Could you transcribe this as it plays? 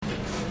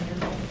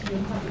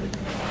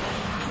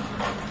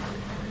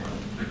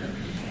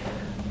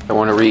I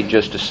want to read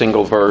just a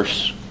single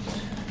verse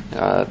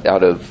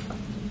out of,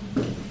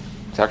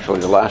 it's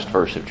actually the last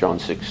verse of John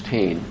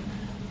 16.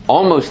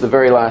 Almost the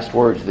very last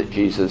words that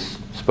Jesus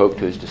spoke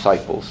to his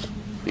disciples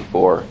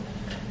before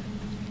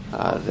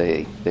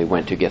they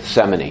went to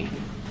Gethsemane.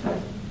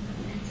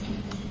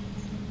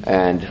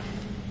 And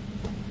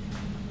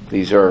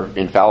these are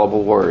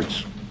infallible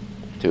words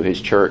to his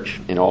church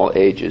in all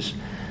ages.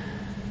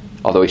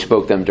 Although he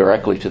spoke them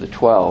directly to the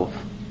 12,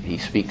 he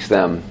speaks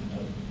them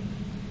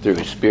through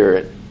his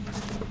Spirit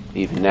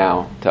even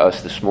now to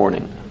us this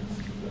morning.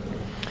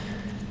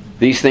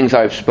 These things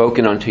I have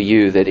spoken unto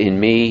you, that in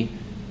me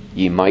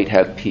ye might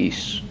have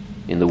peace.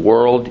 In the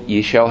world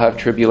ye shall have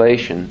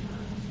tribulation,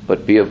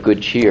 but be of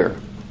good cheer.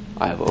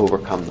 I have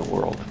overcome the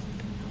world.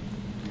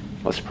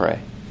 Let's pray.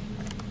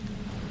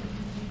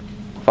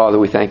 Father,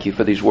 we thank you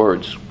for these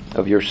words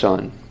of your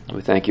Son.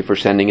 We thank you for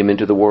sending him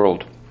into the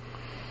world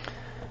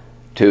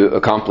to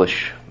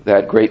accomplish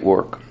that great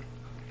work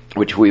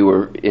which we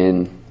were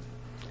in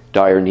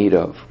dire need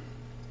of.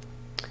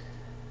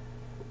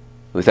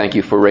 We thank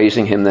you for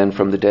raising him then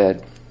from the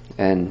dead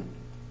and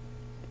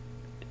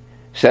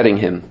setting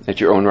him at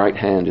your own right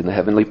hand in the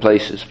heavenly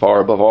places, far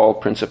above all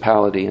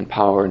principality and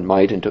power and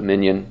might and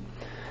dominion,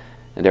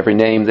 and every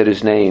name that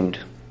is named,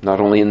 not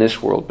only in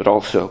this world, but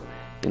also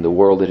in the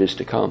world that is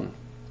to come.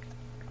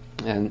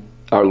 And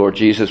our Lord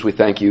Jesus, we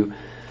thank you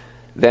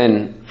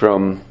then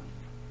from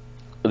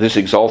this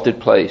exalted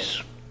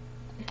place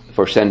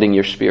for sending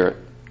your Spirit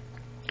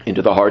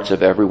into the hearts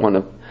of every one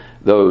of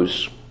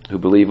those who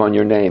believe on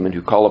your name and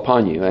who call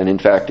upon you. And in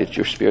fact, it's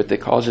your Spirit that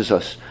causes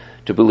us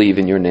to believe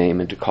in your name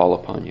and to call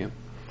upon you.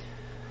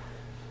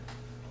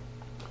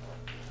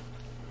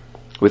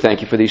 We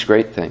thank you for these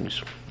great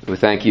things. We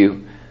thank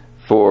you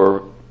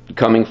for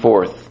coming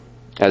forth,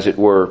 as it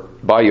were,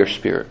 by your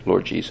Spirit,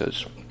 Lord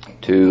Jesus,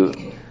 to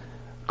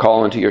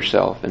call unto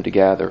yourself and to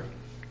gather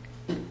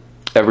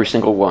every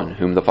single one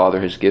whom the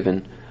Father has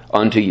given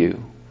unto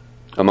you,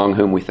 among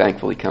whom we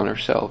thankfully count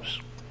ourselves,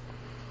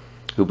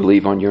 who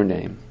believe on your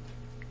name.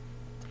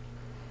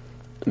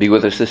 Be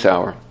with us this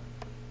hour.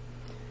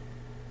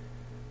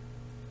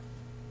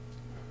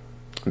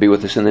 Be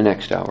with us in the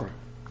next hour.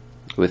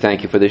 We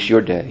thank you for this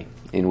your day,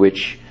 in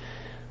which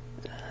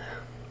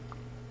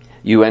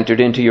you entered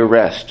into your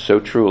rest so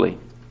truly,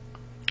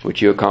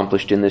 which you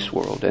accomplished in this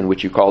world, and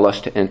which you call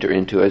us to enter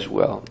into as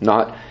well.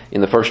 Not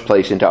in the first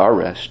place into our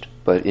rest,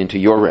 but into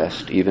your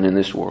rest, even in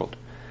this world.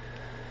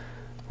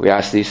 We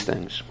ask these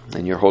things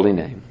in your holy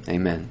name.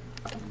 Amen.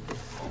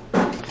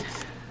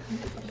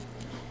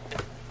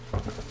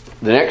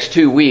 The next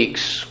 2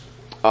 weeks,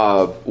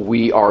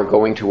 we are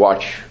going to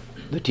watch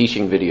the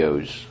teaching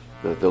videos,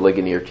 the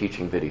Ligonier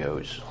teaching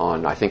videos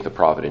on, I think, the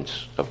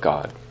providence of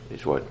God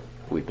is what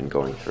we've been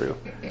going through,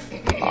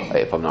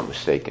 if I'm not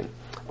mistaken.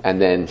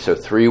 And then, so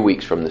 3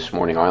 weeks from this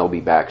morning, I'll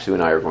be back. Sue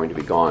and I are going to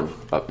be gone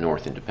up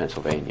north into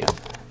Pennsylvania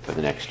for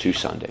the next 2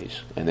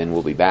 Sundays. And then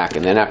we'll be back.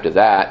 And then after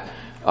that,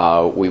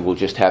 we will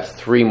just have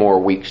 3 more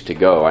weeks to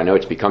go. I know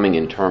it's becoming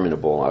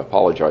interminable. I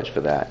apologize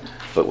for that.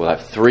 But we'll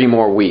have 3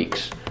 more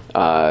weeks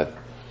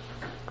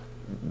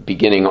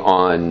beginning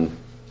on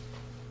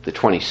the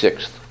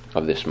 26th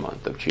of this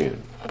month of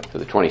June. So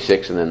the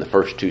 26th, and then the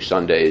first 2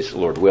 Sundays,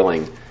 Lord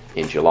willing,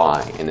 in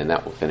July. And then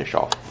that will finish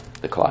off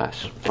the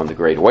class on the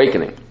Great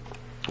Awakening,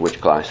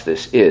 which class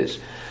this is.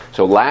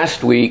 So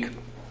last week,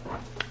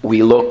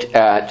 we looked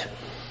at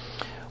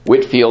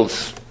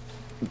Whitfield's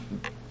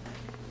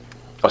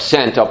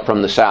ascent up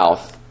from the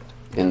south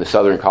in the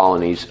southern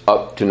colonies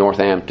up to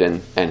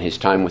Northampton and his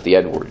time with the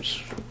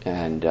Edwards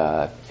and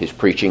his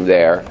preaching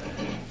there.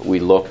 We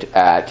looked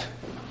at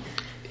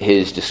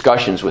his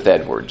discussions with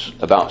Edwards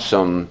about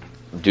some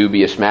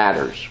dubious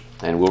matters,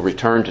 and we'll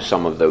return to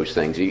some of those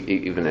things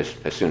even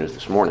as soon as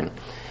this morning.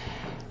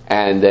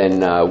 And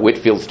then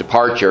Whitfield's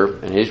departure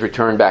and his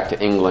return back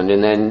to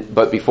England.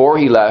 But before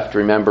he left,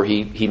 remember,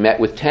 he met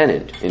with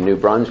Tennant in New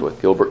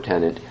Brunswick, Gilbert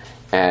Tennant,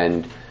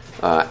 and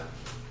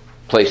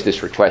placed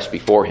this request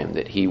before him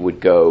that he would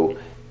go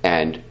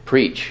and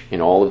preach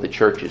in all of the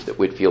churches that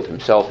Whitfield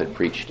himself had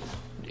preached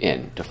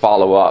in, to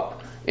follow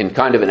up in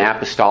kind of an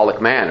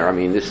apostolic manner. I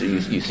mean,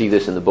 you see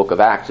this in the book of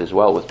Acts as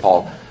well, with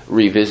Paul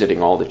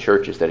revisiting all the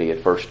churches that he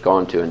had first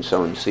gone to and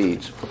sown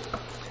seeds.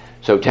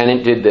 So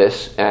Tennant did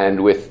this,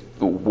 and with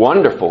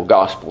wonderful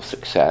gospel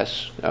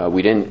success.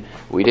 We didn't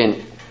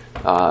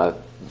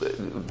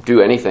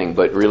do anything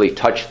but really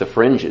touch the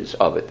fringes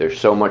of it. There's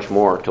so much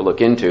more to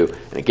look into.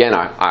 And again,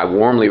 I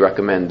warmly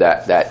recommend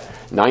that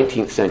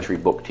 19th century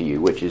book to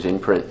you, which is in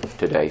print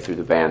today through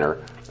the banner,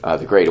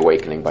 The Great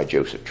Awakening by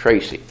Joseph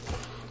Tracy,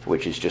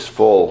 which is just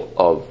full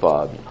of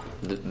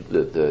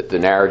the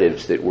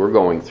narratives that we're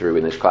going through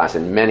in this class,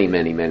 and many,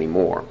 many, many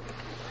more.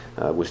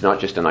 It was not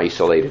just an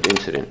isolated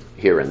incident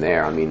here and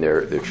there. I mean,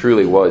 there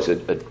truly was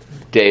a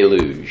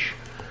deluge,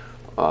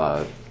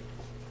 to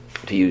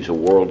use a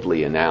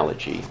worldly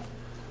analogy,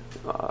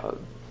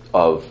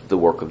 of the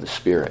work of the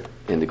Spirit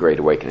in the Great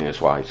Awakening. That's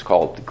why it's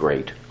called the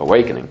Great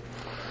Awakening.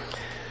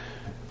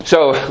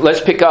 So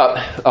let's pick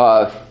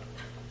up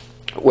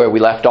where we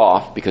left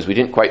off, because we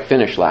didn't quite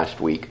finish last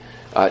week.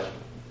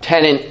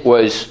 Tennant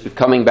was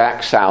coming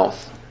back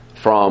south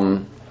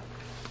from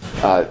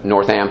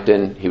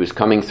Northampton. He was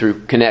coming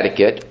through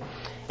Connecticut,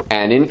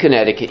 and in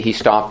Connecticut he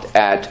stopped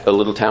at a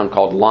little town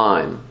called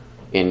Lyme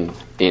in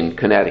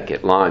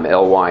Connecticut. Lyme,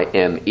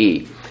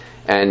 Lyme.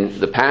 And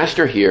the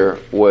pastor here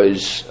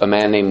was a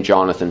man named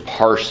Jonathan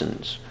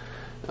Parsons.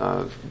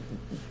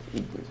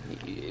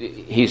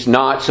 He's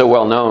not so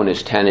well known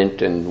as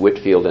Tennant and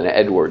Whitefield and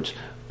Edwards,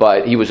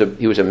 but he was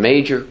a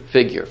major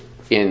figure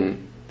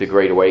in the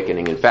Great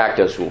Awakening. In fact,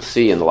 as we'll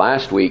see in the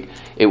last week,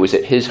 it was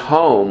at his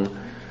home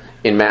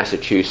in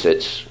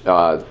Massachusetts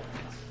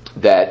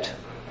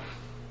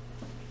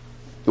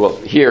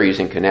here he's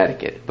in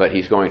Connecticut, but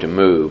he's going to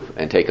move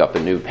and take up a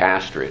new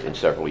pastorate in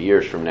several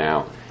years from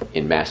now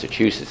in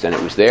Massachusetts. And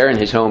it was there in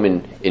his home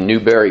in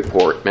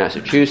Newburyport,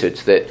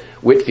 Massachusetts, that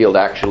Whitefield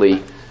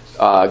actually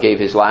gave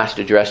his last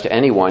address to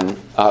anyone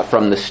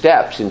from the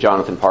steps in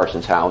Jonathan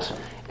Parsons' house,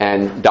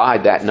 and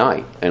died that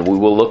night. And we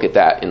will look at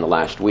that in the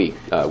last week,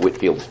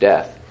 Whitefield's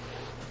death,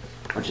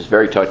 which is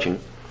very touching.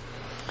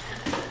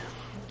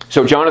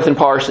 So Jonathan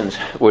Parsons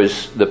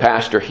was the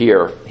pastor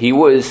here. He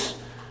was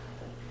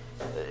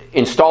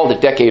installed a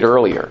decade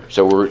earlier.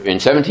 So we're in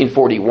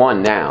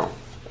 1741 now.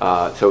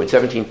 So in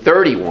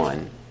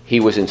 1731, he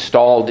was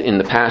installed in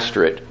the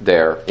pastorate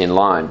there in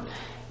Lyme.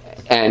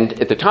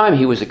 And at the time,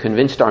 he was a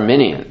convinced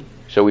Arminian.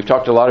 So we've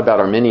talked a lot about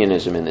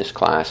Arminianism in this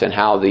class, and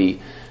how the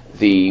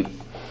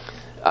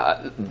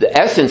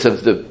essence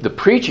of the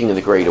preaching of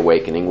the Great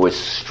Awakening was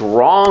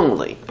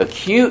strongly,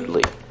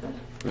 acutely,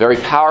 very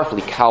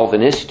powerfully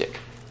Calvinistic.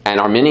 And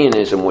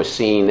Arminianism was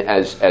seen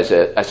as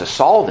a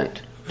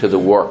solvent to the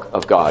work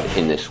of God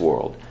in this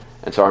world.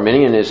 And so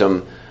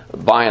Arminianism,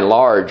 by and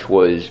large,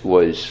 was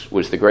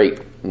the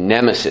great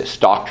nemesis,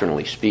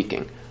 doctrinally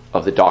speaking,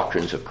 of the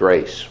doctrines of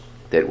grace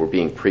that were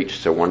being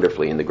preached so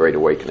wonderfully in the Great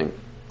Awakening.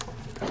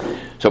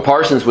 So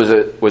Parsons was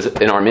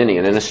an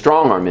Arminian, and a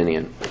strong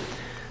Arminian.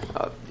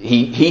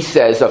 He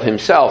says of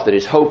himself that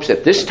his hopes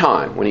at this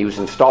time, when he was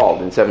installed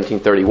in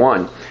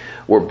 1731,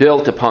 were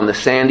built upon the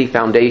sandy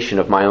foundation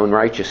of my own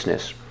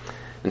righteousness.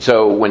 And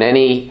so when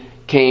any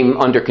came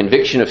under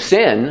conviction of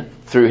sin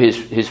through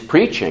his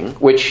preaching,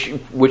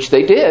 which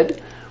they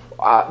did,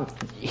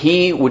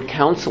 he would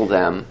counsel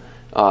them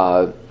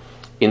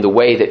in the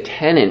way that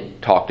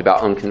Tennant talked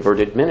about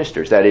unconverted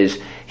ministers. That is,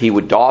 he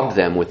would daub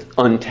them with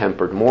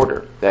untempered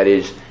mortar. That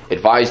is,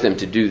 advise them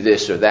to do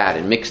this or that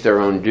and mix their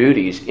own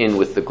duties in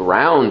with the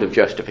ground of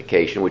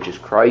justification, which is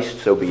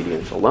Christ's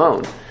obedience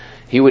alone.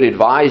 He would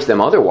advise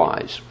them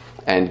otherwise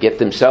and get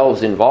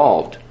themselves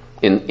involved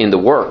in the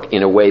work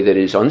in a way that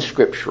is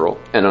unscriptural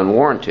and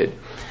unwarranted.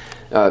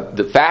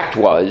 The fact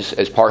was,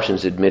 as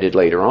Parsons admitted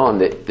later on,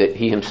 that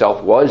he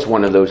himself was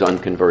one of those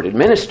unconverted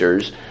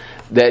ministers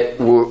that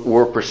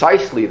were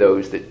precisely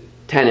those that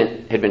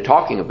Tennant had been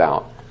talking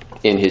about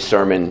in his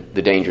sermon,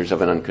 The Dangers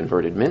of an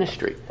Unconverted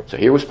Ministry. So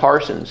here was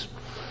Parsons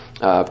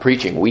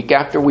preaching week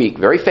after week,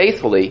 very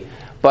faithfully,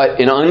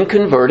 but an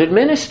unconverted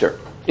minister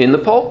in the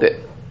pulpit.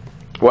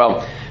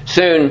 Well,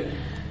 soon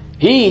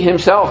he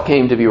himself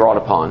came to be wrought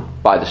upon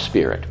by the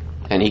Spirit,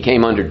 and he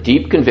came under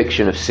deep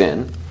conviction of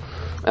sin.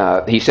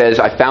 He says,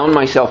 I found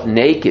myself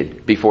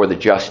naked before the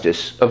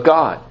justice of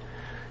God.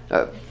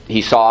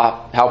 He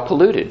saw how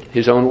polluted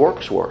his own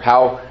works were,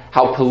 how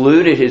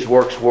polluted his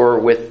works were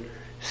with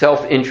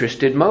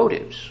self-interested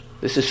motives.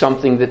 This is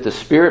something that the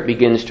Spirit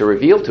begins to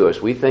reveal to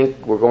us. We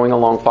think we're going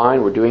along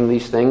fine, we're doing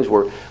these things,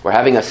 we're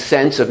having a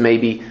sense of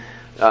maybe,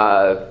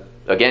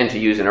 again, to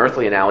use an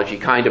earthly analogy,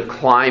 kind of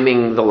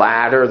climbing the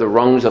ladder, the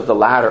rungs of the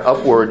ladder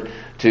upward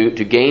to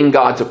gain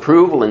God's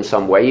approval in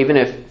some way. Even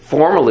if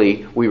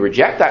formally we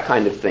reject that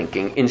kind of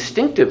thinking,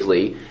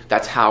 instinctively,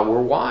 that's how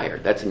we're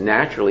wired. That's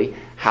naturally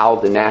how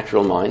the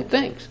natural mind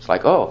thinks. It's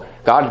like, oh,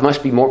 God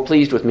must be more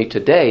pleased with me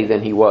today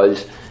than he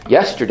was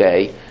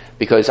yesterday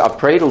because I've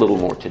prayed a little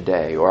more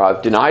today, or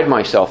I've denied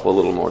myself a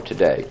little more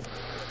today.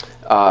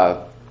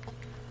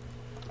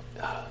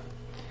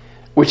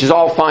 Which is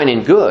all fine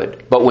and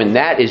good, but when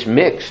that is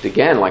mixed,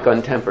 again, like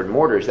untempered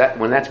mortars,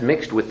 when that's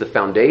mixed with the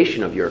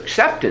foundation of your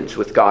acceptance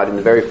with God in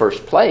the very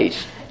first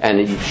place, and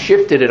you've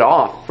shifted it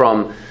off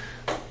from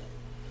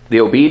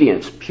the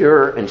obedience,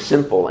 pure and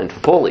simple and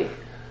fully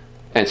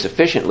and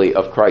sufficiently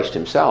of Christ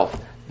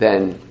himself,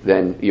 then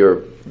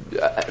you're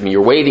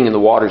wading in the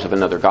waters of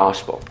another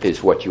gospel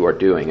is what you are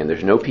doing, and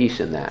there's no peace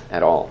in that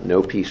at all,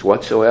 no peace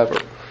whatsoever.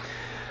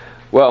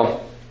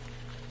 Well,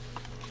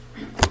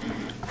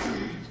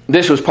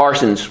 this was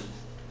Parsons'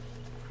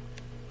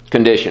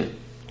 condition.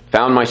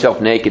 Found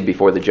myself naked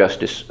before the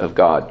justice of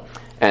God.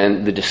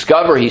 And the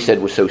discovery, he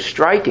said, was so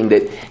striking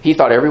that he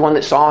thought everyone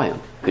that saw him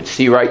could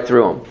see right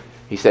through him.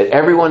 He said,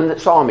 everyone that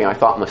saw me, I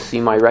thought, must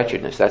see my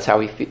wretchedness. That's how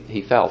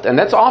he felt. And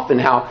that's often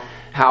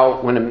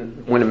how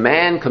when a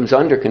man comes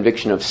under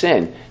conviction of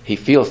sin, he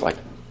feels like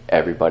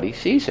everybody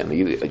sees him.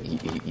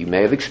 You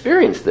may have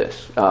experienced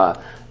this.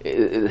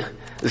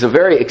 It's a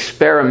very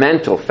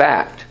experimental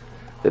fact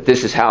that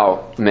this is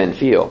how men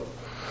feel.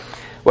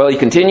 Well, he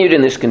continued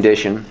in this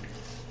condition,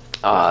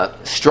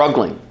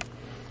 struggling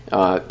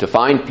to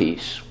find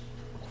peace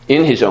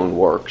in his own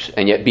works,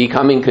 and yet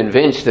becoming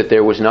convinced that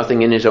there was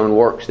nothing in his own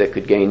works that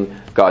could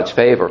gain God's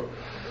favor.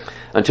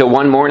 Until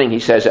one morning, he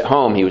says at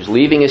home, he was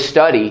leaving his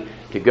study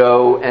to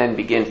go and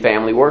begin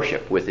family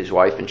worship with his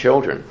wife and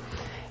children.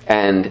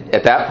 And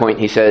at that point,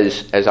 he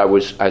says, as I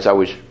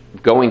was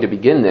going to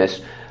begin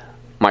this,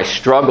 my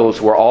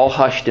struggles were all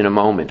hushed in a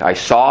moment. I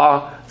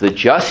saw the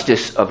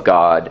justice of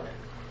God,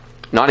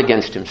 not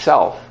against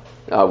himself,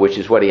 which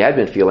is what he had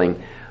been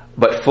feeling,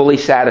 but fully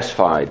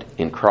satisfied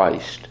in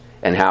Christ,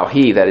 and how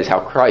how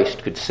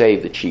Christ could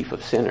save the chief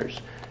of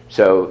sinners.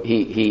 So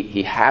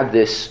he had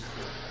this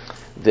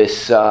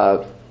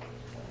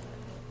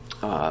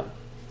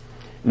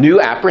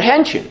new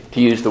apprehension,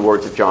 to use the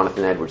words of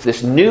Jonathan Edwards,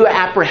 this new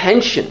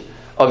apprehension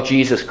of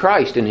Jesus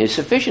Christ and his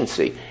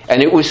sufficiency.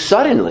 And it was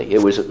suddenly,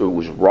 it was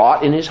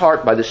wrought in his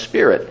heart by the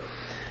Spirit.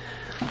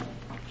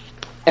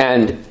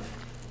 And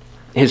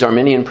his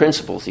Arminian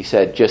principles, he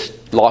said,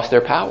 just lost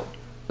their power.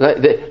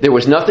 There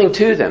was nothing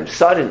to them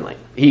suddenly.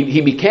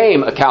 He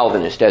became a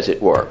Calvinist, as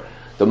it were,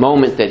 the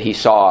moment that he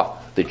saw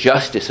the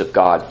justice of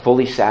God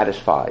fully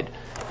satisfied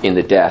in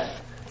the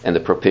death and the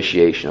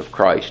propitiation of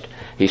Christ.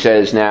 He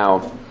says,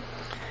 now,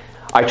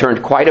 I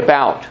turned quite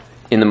about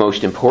in the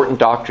most important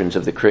doctrines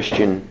of the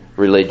Christian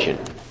religion.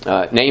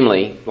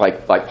 Namely,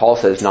 like Paul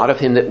says, not of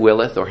him that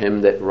willeth or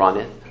him that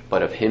runneth,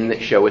 but of him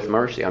that showeth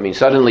mercy. I mean,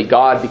 suddenly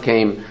God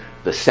became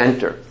the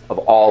center of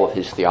all of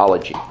his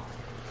theology.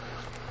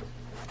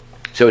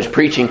 So his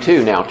preaching,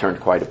 too, now turned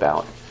quite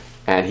about.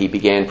 And he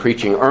began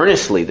preaching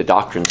earnestly the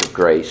doctrines of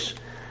grace.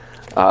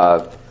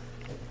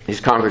 His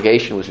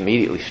congregation was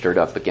immediately stirred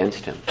up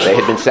against him. They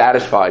had been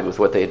satisfied with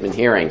what they had been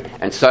hearing.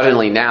 And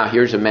suddenly now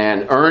here's a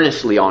man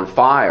earnestly on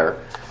fire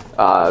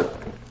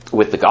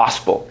with the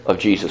gospel of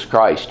Jesus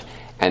Christ.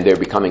 And they're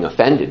becoming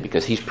offended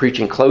because he's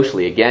preaching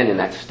closely, again, in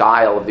that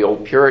style of the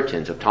old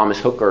Puritans, of Thomas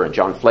Hooker and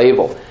John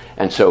Flavel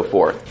and so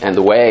forth. And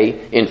the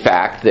way, in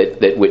fact,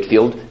 that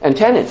Whitefield and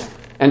Tennant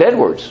and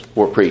Edwards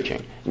were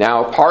preaching.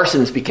 Now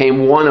Parsons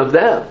became one of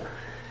them.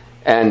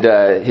 And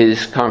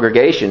his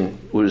congregation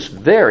was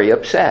very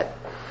upset.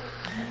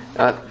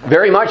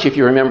 Very much, if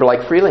you remember,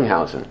 like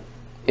Frelinghuysen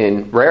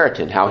in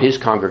Raritan, how his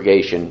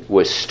congregation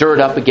was stirred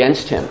up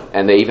against him,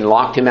 and they even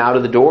locked him out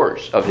of the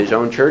doors of his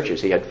own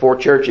churches. He had 4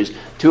 churches,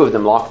 2 of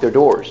them locked their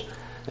doors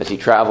as he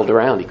traveled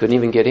around. He couldn't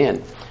even get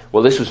in.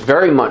 Well, this was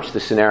very much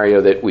the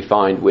scenario that we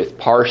find with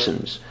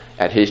Parsons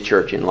at his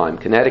church in Lyme,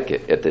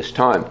 Connecticut at this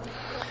time.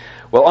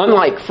 Well,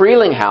 unlike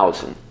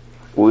Frelinghuysen,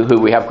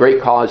 who we have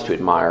great cause to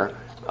admire,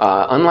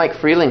 unlike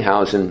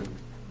Frelinghuysen,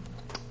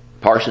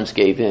 Parsons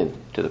gave in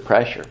to the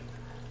pressure.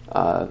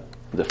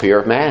 The fear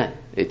of man.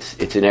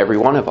 It's in every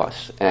one of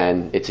us.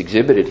 And it's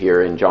exhibited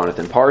here in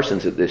Jonathan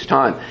Parsons at this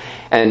time.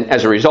 And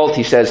as a result,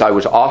 he says, I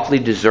was awfully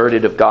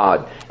deserted of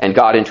God and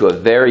got into a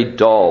very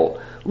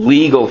dull,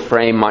 legal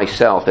frame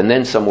myself, and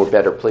then some were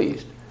better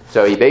pleased.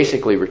 So he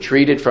basically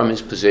retreated from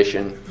his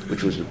position,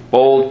 which was a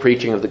bold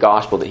preaching of the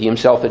gospel that he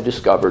himself had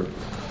discovered,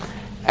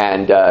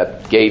 and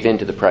gave in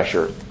to the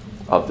pressure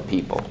of the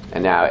people.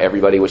 And now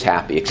everybody was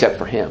happy, except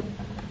for him.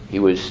 He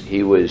was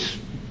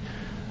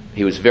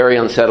very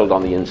unsettled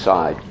on the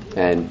inside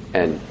and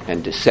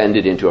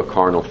descended into a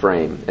carnal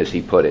frame, as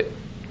he put it.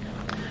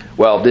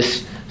 Well,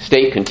 this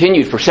state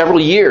continued for several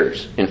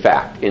years, in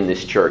fact, in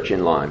this church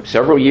in Lyme.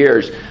 Several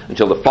years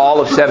until the fall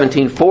of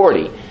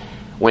 1740,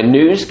 when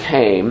news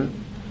came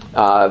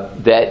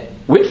that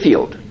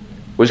Whitefield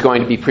was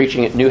going to be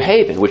preaching at New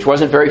Haven, which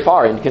wasn't very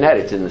far in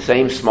Connecticut. It's in the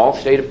same small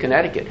state of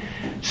Connecticut.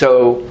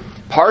 So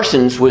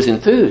Parsons was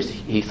enthused.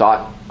 He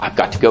thought, I've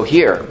got to go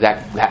here.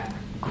 That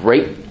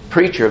great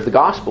preacher of the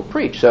gospel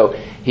preached. So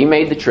he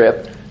made the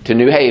trip to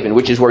New Haven,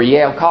 which is where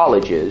Yale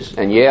College is.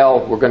 And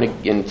Yale, we're going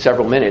to, in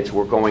several minutes,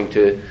 we're going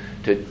to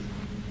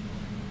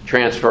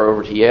transfer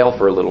over to Yale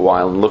for a little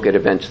while and look at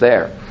events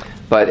there.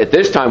 But at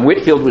this time,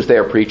 Whitefield was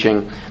there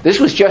preaching. This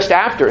was just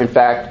after, in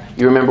fact,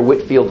 you remember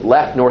Whitefield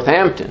left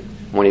Northampton.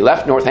 When he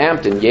left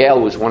Northampton, Yale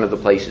was one of the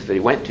places that he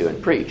went to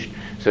and preached.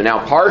 So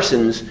now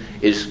Parsons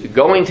is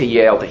going to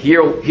Yale to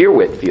hear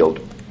Whitefield.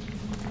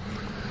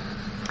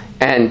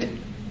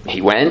 And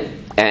he went,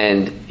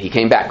 and he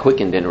came back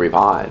quickened and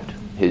revived.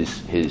 His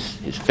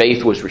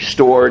faith was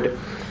restored.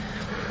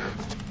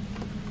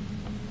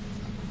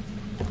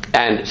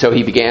 And so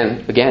he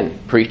began, again,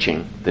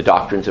 preaching the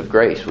doctrines of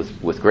grace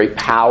with great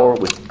power,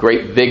 with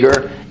great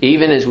vigor.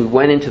 Even as we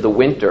went into the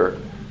winter,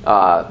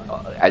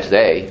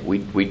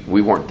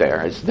 we weren't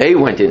there, as they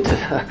went into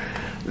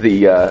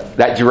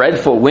that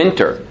dreadful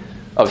winter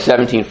of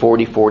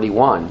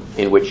 1740-41,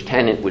 in which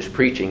Tennant was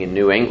preaching in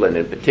New England,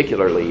 and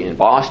particularly in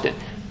Boston.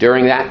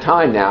 During that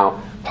time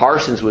now,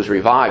 Parsons was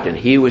revived, and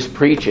he was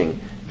preaching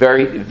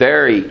very,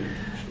 very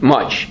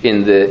much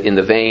in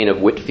the vein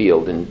of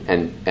Whitefield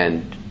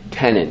and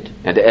Tennant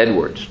and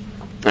Edwards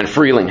and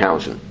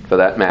Frelinghuysen, for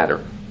that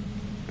matter.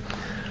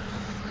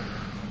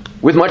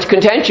 With much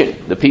contention,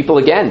 the people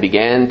again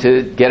began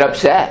to get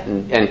upset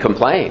and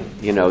complain,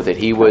 that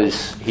he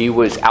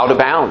was out of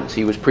bounds.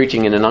 He was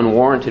preaching in an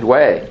unwarranted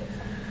way.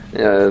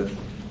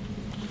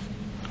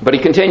 But he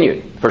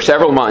continued for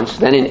several months.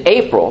 Then in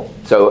April,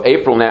 so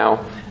April now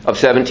of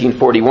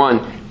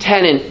 1741,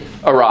 Tennant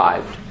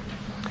arrived.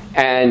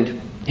 And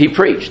he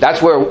preached.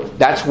 That's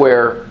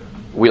where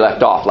we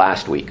left off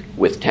last week,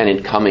 with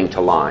Tennant coming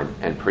to Lyme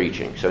and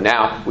preaching. So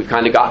now we've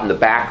kind of gotten the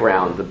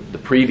background, the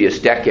previous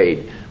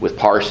decade with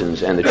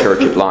Parsons and the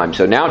church at Lyme.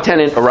 So now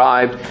Tennant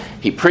arrived,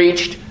 he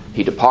preached,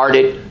 he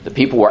departed. The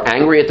people were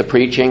angry at the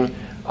preaching.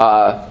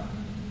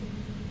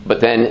 But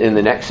then in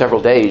the next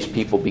several days,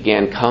 people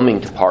began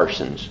coming to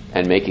Parsons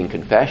and making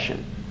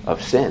confession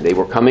of sin. They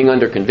were coming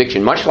under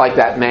conviction, much like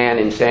that man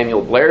in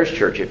Samuel Blair's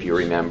church, if you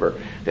remember,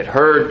 that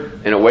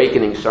heard an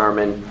awakening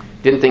sermon,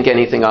 didn't think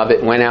anything of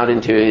it, went out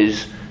into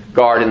his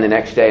garden the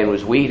next day and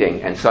was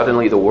weeding, and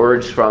suddenly the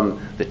words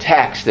from the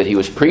text that he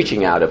was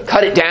preaching out of,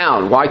 "Cut it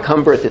down, why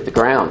cumbereth it the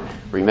ground?"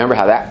 Remember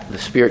how the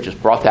Spirit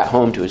just brought that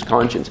home to his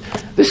conscience.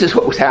 This is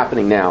what was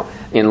happening now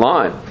in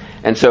Lyme.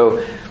 And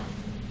so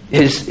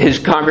his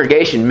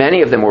congregation,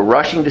 many of them were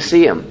rushing to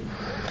see him.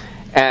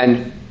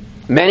 And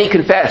many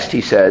confessed,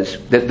 he says,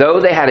 that though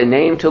they had a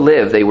name to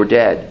live, they were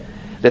dead.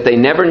 That they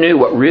never knew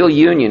what real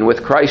union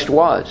with Christ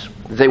was.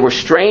 They were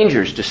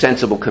strangers to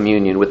sensible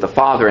communion with the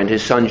Father and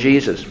His Son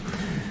Jesus.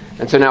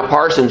 And so now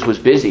Parsons was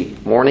busy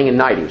morning and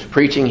night. He was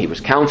preaching, he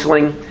was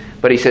counseling,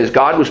 but he says,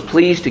 God was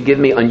pleased to give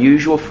me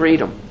unusual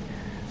freedom.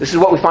 This is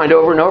what we find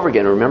over and over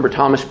again. Remember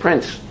Thomas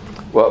Prince,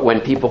 when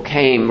people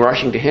came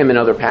rushing to him and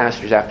other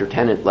pastors after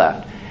Tennant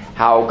left,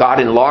 how God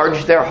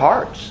enlarged their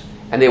hearts,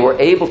 and they were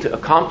able to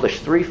accomplish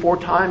 3-4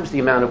 times the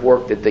amount of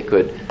work that they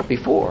could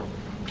before.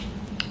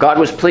 God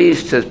was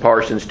pleased, says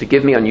Parsons, to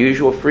give me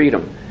unusual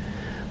freedom.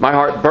 My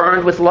heart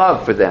burned with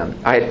love for them.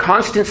 I had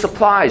constant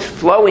supplies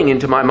flowing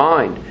into my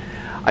mind.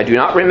 I do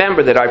not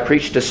remember that I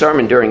preached a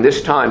sermon during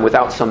this time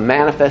without some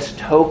manifest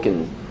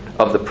token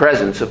of the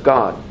presence of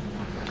God.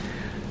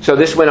 So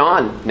this went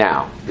on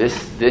now,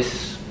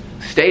 this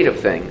state of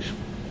things,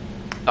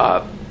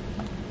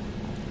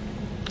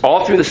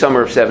 all through the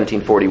summer of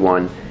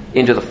 1741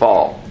 into the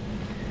fall.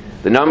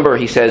 The number,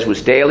 he says,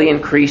 was daily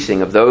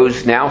increasing of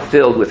those now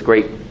filled with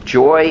great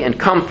joy and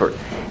comfort.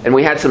 And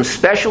we had some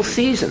special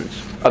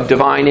seasons of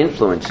divine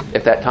influence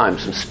at that time.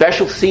 Some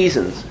special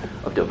seasons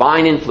of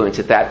divine influence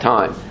at that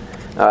time.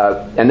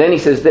 And then he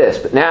says this,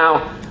 but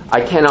now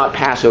I cannot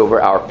pass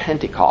over our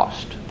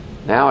Pentecost.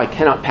 Now I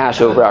cannot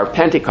pass over our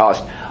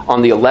Pentecost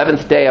on the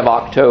 11th day of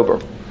October.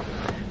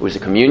 It was a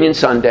communion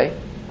Sunday.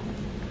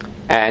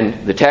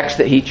 And the text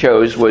that he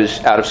chose was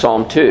out of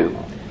Psalm 2.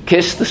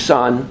 Kiss the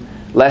Son,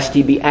 lest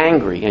he be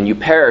angry, and you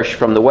perish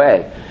from the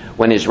way,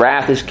 when his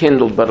wrath is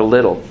kindled but a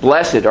little.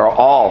 Blessed are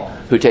all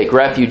who take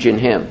refuge in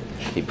him.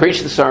 He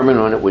preached the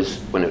sermon when it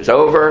was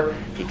over.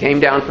 He came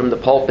down from the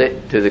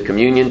pulpit to the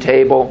communion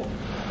table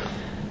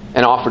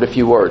and offered a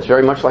few words,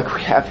 very much like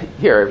we have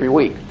here every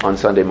week on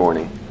Sunday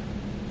morning.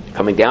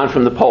 Coming down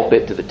from the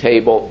pulpit to the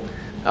table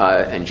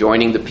and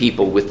joining the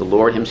people with the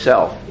Lord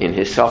himself in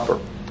his supper.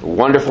 A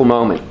wonderful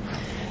moment.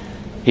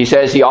 He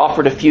says he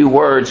offered a few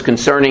words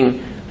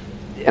concerning,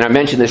 and I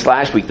mentioned this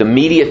last week, the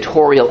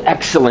mediatorial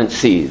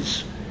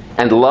excellencies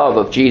and love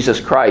of Jesus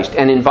Christ,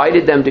 and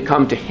invited them to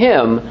come to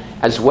him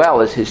as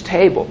well as his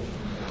table.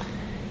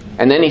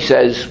 And then he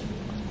says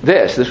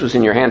this was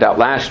in your handout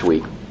last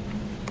week,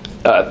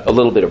 a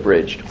little bit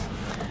abridged.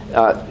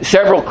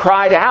 Several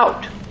cried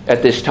out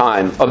at this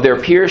time of their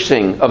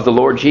piercing of the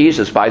Lord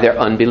Jesus by their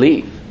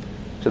unbelief.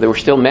 So there were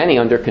still many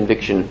under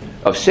conviction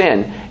of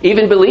sin,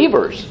 even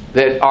believers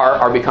that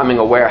are becoming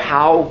aware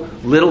how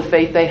little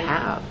faith they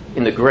have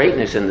in the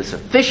greatness and the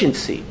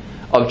sufficiency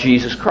of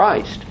Jesus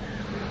Christ.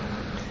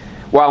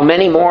 While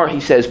many more, he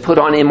says, put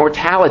on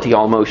immortality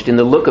almost in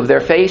the look of their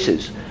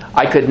faces.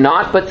 I could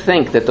not but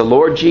think that the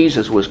Lord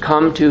Jesus was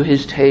come to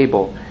his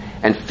table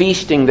and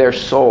feasting their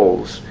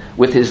souls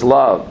with his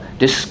love,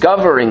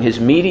 discovering his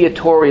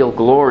mediatorial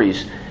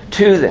glories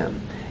to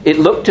them. It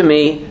looked to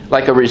me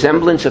like a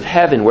resemblance of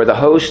heaven, where the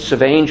hosts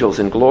of angels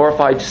and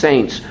glorified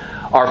saints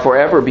are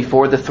forever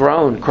before the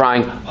throne,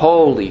 crying,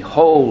 Holy,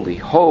 holy,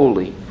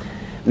 holy.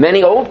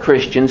 Many old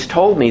Christians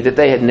told me that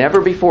they had never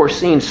before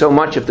seen so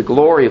much of the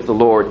glory of the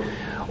Lord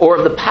or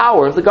of the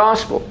power of the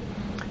gospel.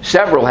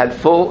 Several had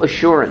full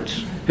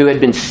assurance, who had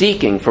been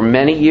seeking for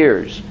many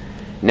years.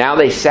 Now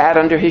they sat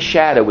under his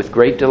shadow with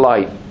great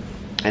delight,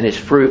 and his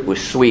fruit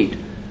was sweet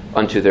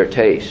unto their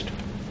taste.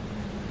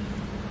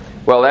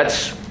 Well,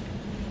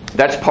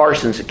 that's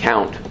Parsons'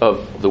 account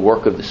of the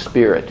work of the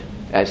Spirit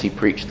as he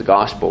preached the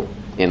gospel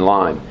in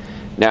Lyme.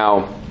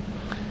 Now,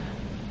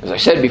 as I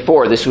said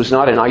before, this was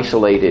not an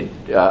isolated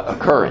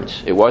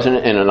occurrence. It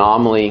wasn't an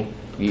anomaly.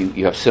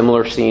 You have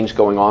similar scenes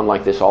going on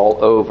like this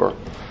all over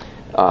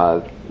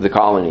the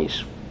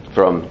colonies,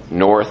 from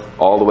north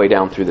all the way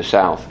down through the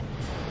south.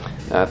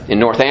 In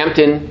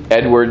Northampton,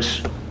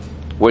 Edwards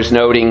was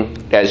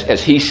noting,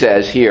 as he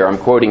says here, I'm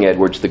quoting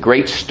Edwards, the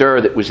great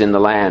stir that was in the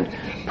land.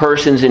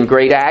 Persons in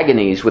great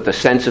agonies with a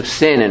sense of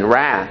sin and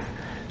wrath,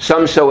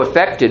 some so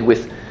affected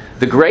with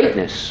the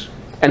greatness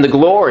and the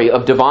glory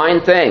of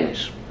divine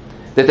things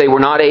that they were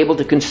not able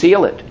to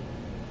conceal it.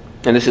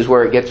 And this is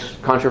where it gets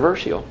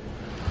controversial.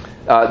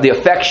 the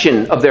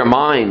affection of their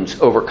minds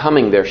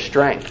overcoming their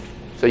strength.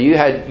 So you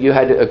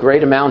had a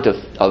great amount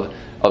of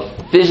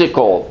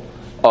physical,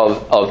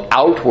 of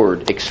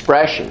outward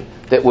expression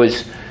that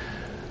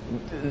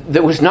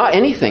was not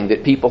anything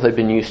that people had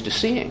been used to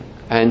seeing.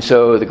 And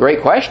so the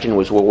great question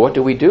was, well, what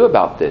do we do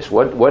about this?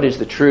 What is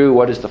the true?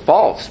 What is the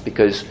false?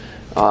 Because,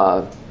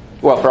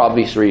 for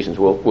obvious reasons,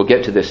 we'll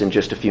get to this in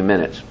just a few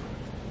minutes.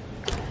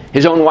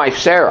 His own wife,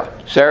 Sarah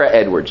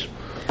Edwards,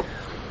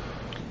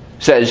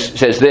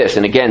 says this,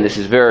 and again, this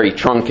is very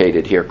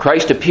truncated here.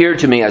 Christ appeared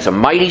to me as a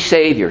mighty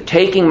Savior,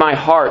 taking my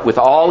heart with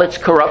all its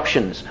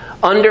corruptions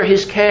under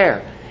His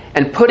care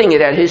and putting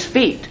it at His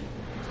feet.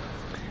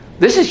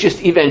 This is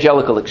just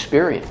evangelical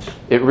experience.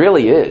 It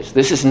really is.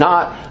 This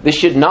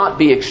should not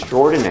be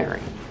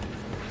extraordinary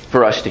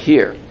for us to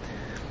hear.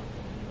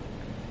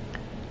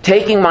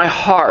 Taking my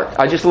heart.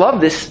 I just love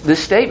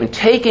this statement.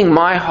 Taking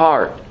my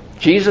heart,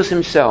 Jesus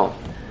Himself,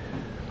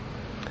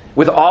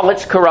 with all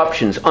its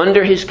corruptions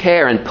under His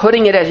care and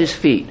putting it at His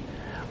feet,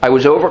 I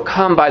was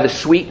overcome by the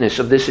sweetness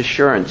of this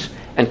assurance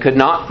and could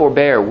not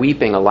forbear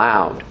weeping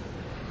aloud.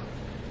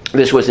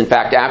 This was, in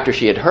fact, after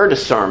she had heard a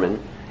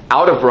sermon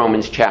out of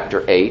Romans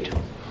chapter 8.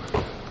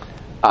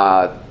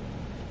 And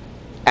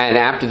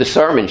after the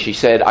sermon, she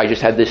said, I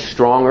just had this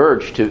strong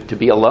urge to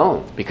be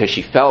alone because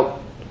she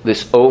felt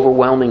this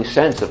overwhelming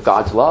sense of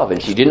God's love,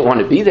 and she didn't want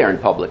to be there in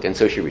public. And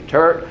so she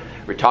retired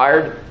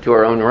to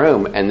her own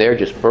room and there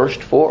just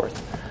burst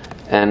forth.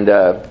 And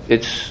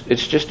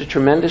it's just a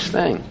tremendous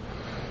thing.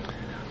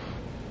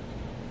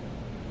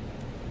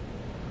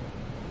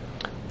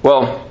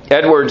 Well,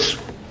 Edwards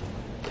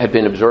had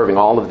been observing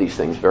all of these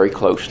things very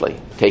closely,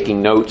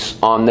 taking notes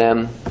on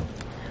them.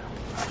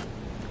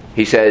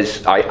 He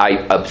says,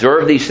 I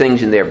observe these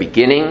things in their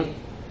beginning,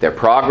 their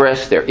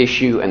progress, their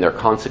issue, and their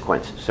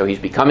consequences. So he's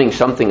becoming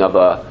something of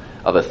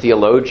a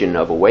theologian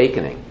of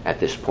awakening at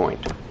this point.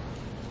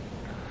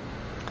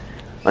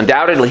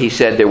 Undoubtedly, he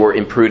said, there were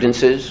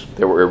imprudences,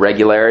 there were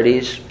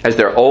irregularities, as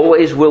there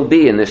always will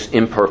be in this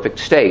imperfect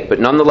state.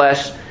 But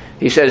nonetheless,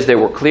 he says there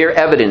were clear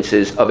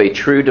evidences of a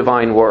true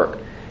divine work.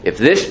 If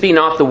this be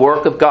not the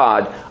work of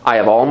God, I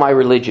have all my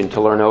religion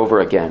to learn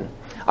over again.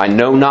 I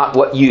know not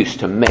what use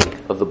to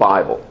make of the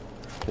Bible.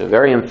 A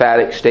very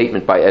emphatic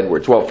statement by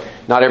Edwards. Well,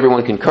 not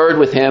everyone concurred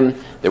with him.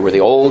 There were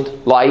the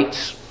old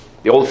lights,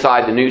 the old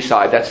side, the new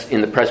side. That's in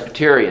the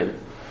Presbyterian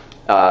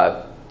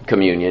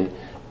communion.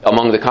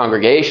 Among the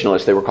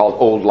Congregationalists, they were called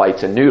old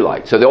lights and new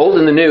lights. So the old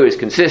and the new is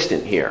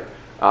consistent here.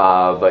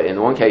 But in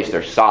one case,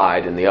 they're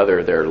side, and the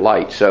other, they're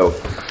light. So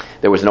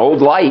there was an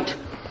old light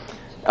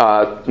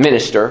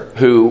minister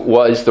who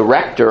was the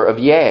rector of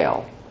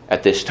Yale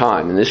at this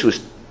time. And this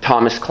was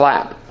Thomas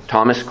Clapp.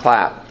 Thomas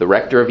Clapp, the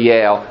rector of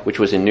Yale, which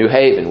was in New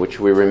Haven, which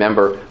we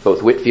remember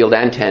both Whitefield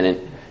and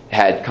Tennant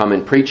had come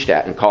and preached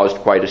at and caused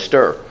quite a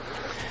stir.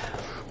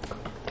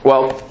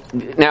 Well,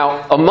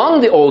 now,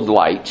 among the old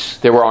lights,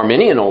 there were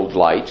Arminian old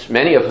lights,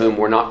 many of whom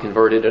were not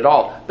converted at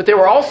all. But there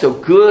were also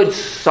good,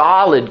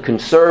 solid,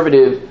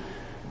 conservative,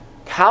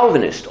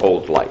 Calvinist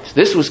old lights.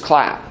 This was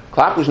Clapp.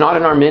 Clapp was not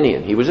an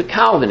Arminian. He was a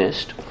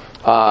Calvinist.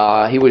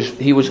 He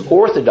was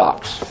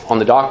orthodox on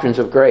the doctrines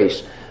of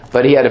grace.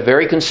 But he had a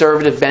very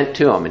conservative bent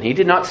to him. And he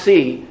did not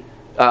see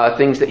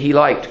things that he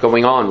liked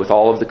going on with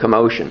all of the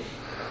commotion.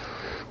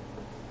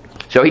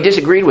 So he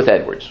disagreed with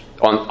Edwards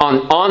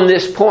on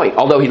this point.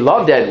 Although he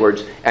loved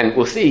Edwards, and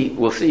we'll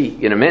see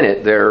in a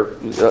minute,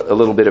 there's a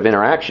little bit of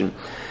interaction.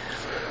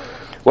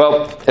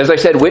 Well, as I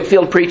said,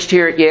 Whitefield preached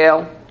here at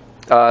Yale.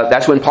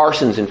 That's when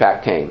Parsons, in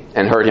fact, came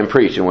and heard him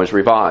preach and was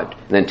revived.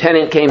 And then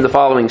Tennant came the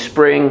following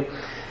spring.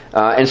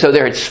 And so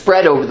there had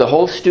spread over the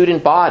whole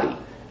student body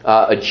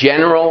a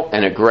general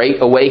and a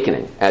great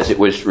awakening, as it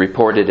was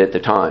reported at the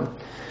time.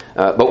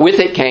 But with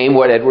it came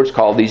what Edwards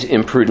called these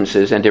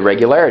imprudences and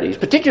irregularities,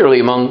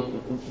 particularly among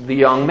the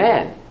young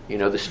men,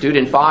 the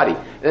student body.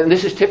 And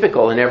this is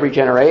typical in every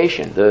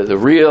generation. The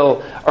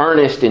real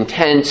earnest,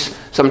 intense,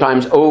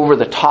 sometimes over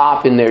the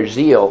top in their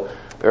zeal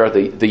are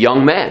the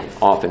young men,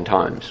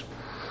 oftentimes.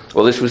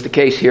 Well, this was the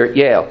case here at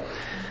Yale.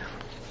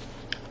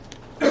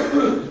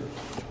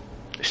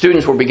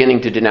 Students were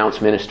beginning to denounce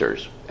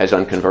ministers as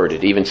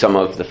unconverted. Even some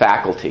of the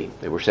faculty,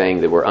 they were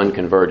saying they were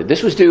unconverted.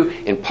 This was due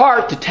in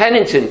part to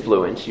Tennant's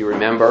influence, you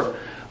remember,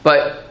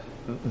 but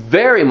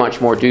very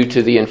much more due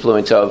to the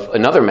influence of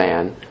another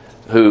man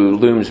who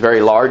looms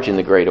very large in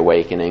the Great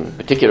Awakening,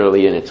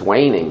 particularly in its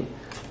waning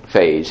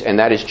phase, and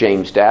that is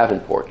James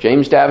Davenport.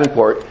 James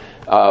Davenport,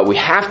 we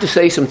have to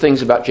say some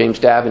things about James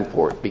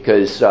Davenport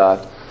because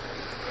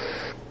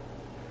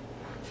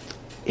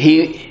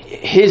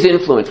his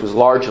influence was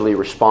largely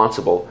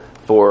responsible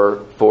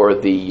for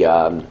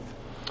the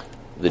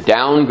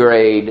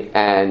downgrade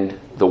and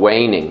the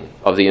waning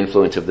of the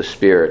influence of the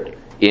Spirit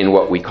in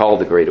what we call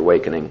the Great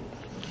Awakening.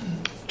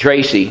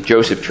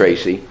 Joseph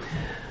Tracy,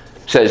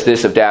 says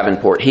this of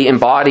Davenport: he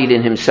embodied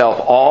in himself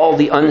all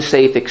the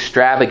unsafe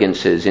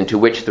extravagances into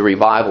which the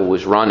revival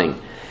was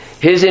running.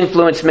 His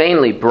influence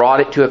mainly brought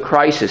it to a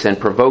crisis and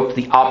provoked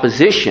the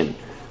opposition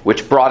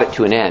which brought it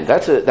to an end.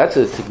 That's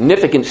a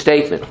significant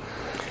statement.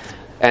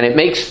 And it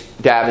makes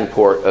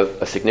Davenport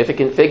a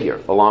significant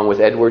figure, along with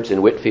Edwards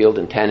and Whitefield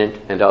and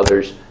Tennant and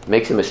others. It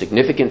makes him a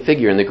significant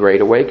figure in the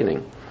Great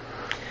Awakening.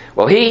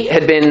 Well, he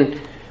had been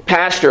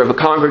pastor of a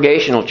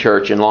congregational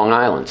church in Long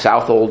Island,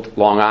 Southold,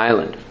 Long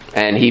Island.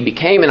 And he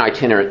became an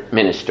itinerant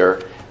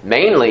minister,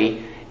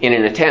 mainly in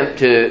an attempt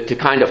to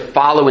kind of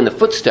follow in the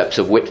footsteps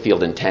of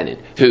Whitefield and Tennant,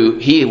 who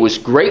he was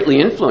greatly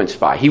influenced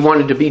by. He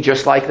wanted to be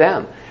just like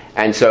them.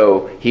 And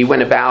so he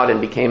went about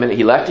and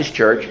he left his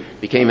church,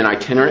 became an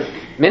itinerant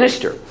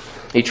minister.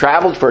 He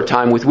traveled for a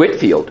time with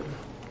Whitefield.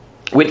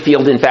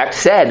 Whitefield, in fact,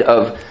 said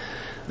of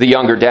the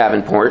younger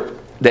Davenport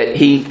that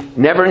he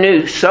never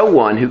knew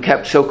one who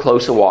kept so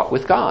close a walk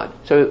with God.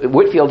 So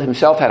Whitefield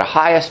himself had a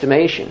high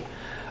estimation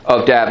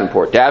of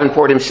Davenport.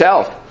 Davenport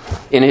himself,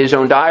 in his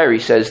own diary,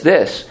 says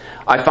this: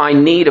 "I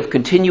find need of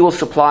continual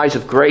supplies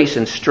of grace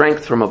and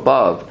strength from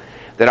above,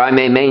 that I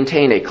may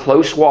maintain a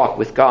close walk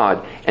with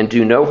God and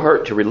do no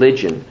hurt to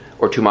religion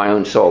or to my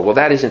own soul." Well,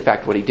 that is in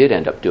fact what he did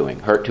end up doing: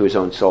 hurt to his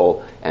own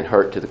soul and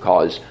hurt to the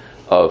cause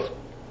of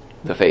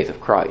the faith of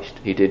Christ.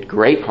 He did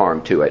great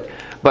harm to it.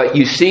 But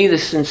you see the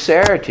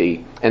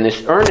sincerity and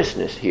this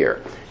earnestness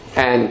here.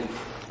 And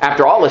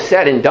after all is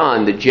said and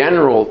done, the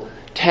general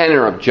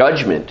tenor of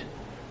judgment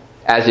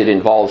as it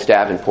involves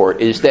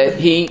Davenport is that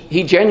he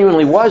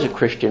genuinely was a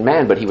Christian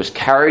man, but he was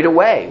carried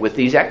away with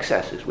these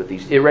excesses, with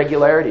these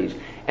irregularities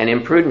and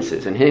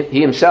imprudences. And he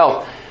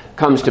himself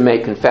comes to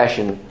make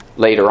confession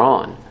later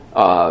on.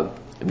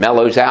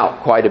 Mellows out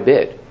quite a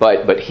bit.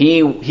 But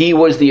he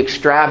was the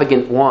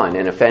extravagant one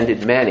and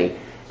offended many.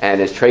 And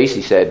as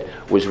Tracy said,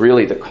 was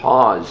really the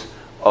cause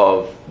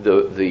of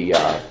the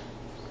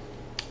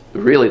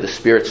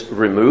Spirit's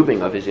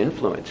removing of his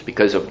influence,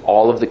 because of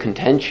all of the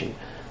contention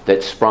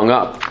that sprung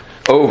up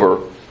over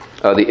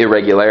the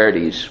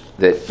irregularities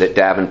that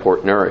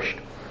Davenport nourished.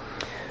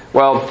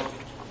 Well,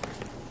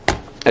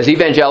 as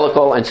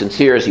evangelical and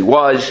sincere as he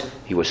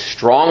was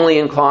strongly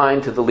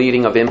inclined to the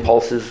leading of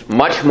impulses,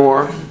 much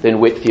more than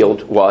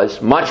Whitefield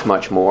was,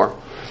 much more,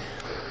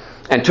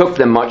 and took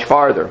them much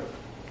farther.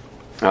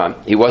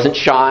 He wasn't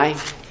shy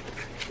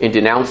in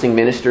denouncing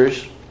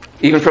ministers,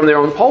 even from their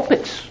own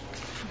pulpits.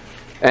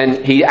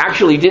 And he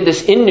actually did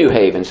this in New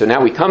Haven. So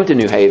now we come to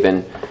New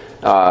Haven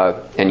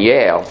and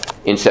Yale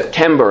in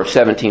September of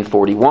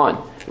 1741.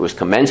 It was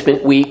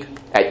commencement week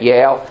at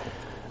Yale.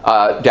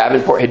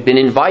 Davenport had been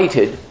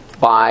invited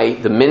by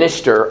the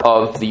minister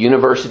of the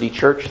university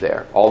church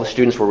there. All the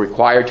students were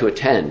required to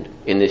attend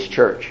in this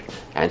church.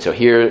 And so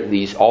here,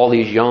 all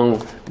these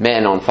young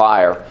men on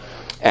fire,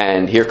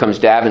 and here comes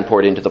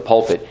Davenport into the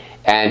pulpit,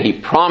 and he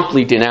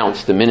promptly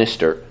denounced the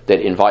minister that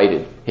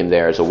invited him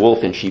there as a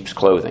wolf in sheep's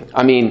clothing.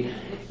 I mean,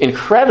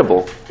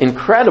 incredible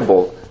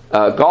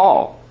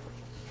gall.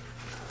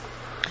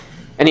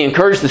 And he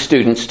encouraged the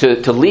students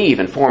to leave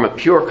and form a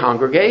pure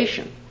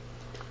congregation.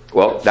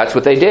 Well, that's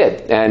what they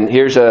did. And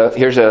here's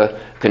a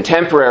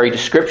contemporary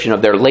description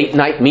of their late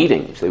night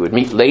meetings. They would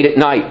meet late at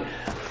night.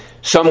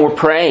 Some were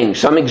praying,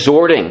 some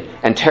exhorting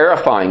and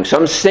terrifying,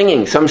 some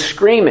singing, some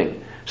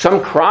screaming,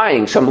 some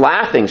crying, some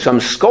laughing, some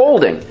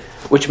scolding,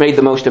 which made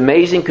the most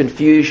amazing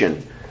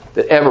confusion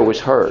that ever was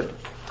heard.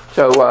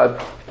 So,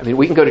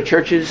 we can go to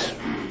churches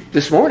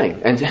this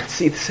morning and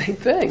see the same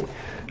thing.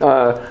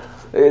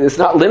 It's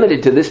not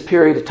limited to this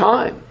period of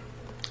time.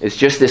 It's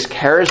just this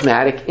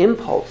charismatic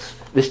impulse,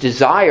 this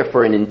desire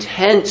for an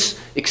intense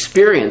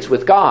experience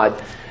with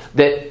God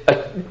that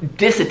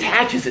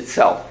disattaches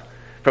itself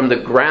from the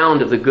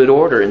ground of the good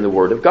order in the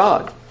Word of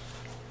God.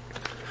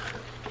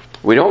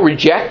 We don't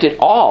reject it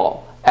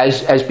all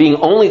as being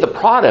only the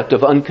product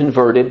of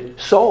unconverted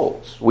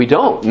souls. We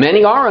don't.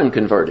 Many are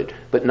unconverted,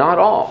 but not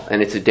all.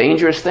 And it's a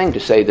dangerous thing to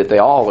say that they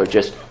all are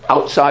just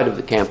outside of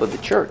the camp of the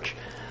church.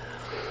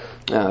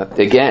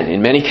 Again,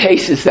 in many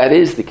cases that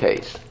is the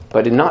case,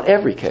 but in not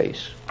every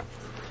case.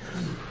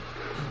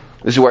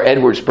 This is where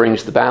Edwards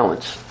brings the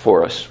balance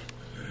for us.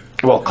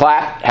 Well,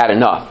 Clapp had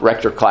enough.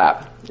 Rector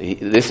Clapp.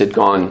 This had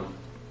gone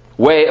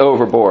way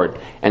overboard.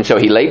 And so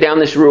he laid down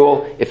this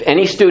rule: if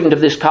any student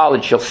of this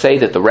college shall say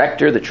that the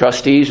rector, the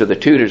trustees, or the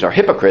tutors are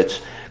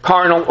hypocrites,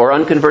 carnal, or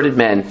unconverted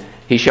men,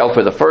 he shall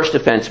for the first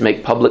offense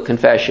make public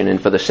confession,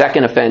 and for the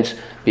second offense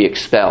be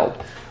expelled.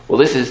 Well,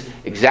 this is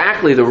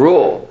exactly the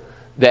rule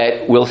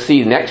that we'll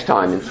see next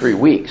time in 3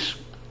 weeks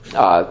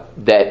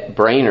that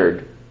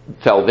Brainerd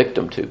fell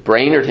victim to.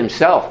 Brainerd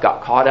himself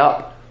got caught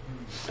up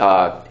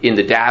in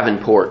the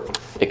Davenport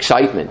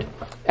excitement,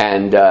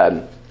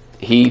 and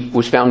he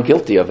was found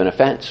guilty of an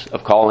offense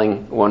of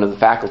calling one of the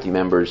faculty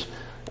members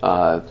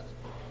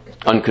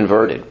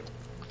unconverted,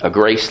 a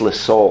graceless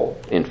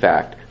soul, in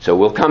fact. So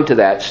we'll come to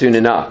that soon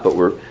enough, but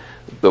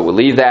we'll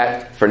leave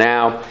that for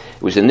now.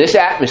 It was in this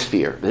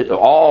atmosphere,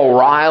 all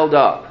riled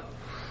up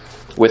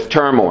with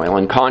turmoil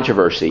and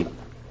controversy,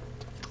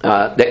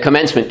 that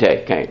Commencement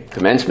Day came.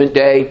 Commencement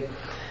Day,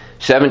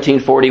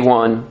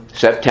 1741,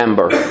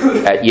 September,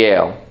 at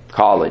Yale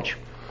College.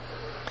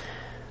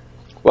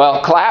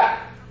 Well,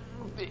 Clapp,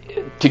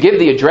 to give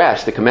the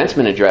address, the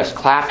commencement address,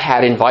 Clapp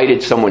had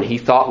invited someone he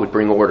thought would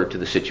bring order to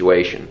the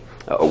situation.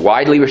 A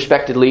widely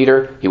respected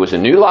leader. He was a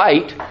new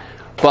light,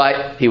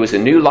 But he was a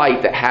new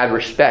light that had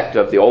respect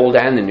of the old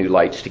and the new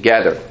lights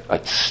together.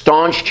 A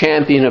staunch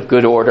champion of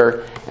good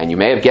order, and you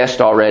may have guessed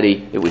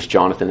already, it was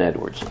Jonathan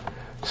Edwards.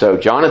 So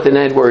Jonathan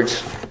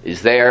Edwards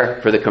is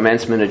there for the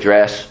commencement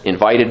address,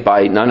 invited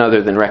by none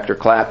other than Rector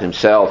Clapp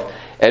himself.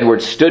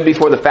 Edwards stood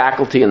before the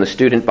faculty and the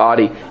student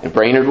body, and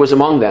Brainerd was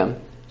among them.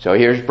 So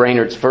here's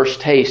Brainerd's first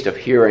taste of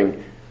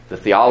hearing the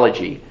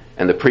theology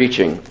and the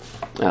preaching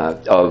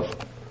of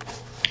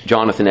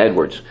Jonathan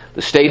Edwards.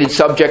 The stated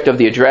subject of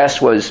the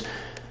address was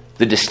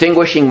the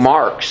distinguishing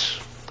marks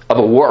of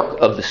a work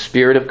of the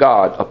Spirit of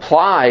God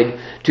applied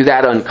to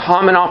that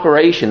uncommon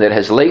operation that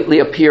has lately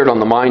appeared on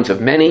the minds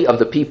of many of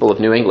the people of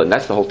New England.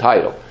 That's the whole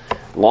title.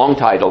 Long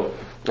title.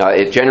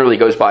 It generally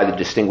goes by the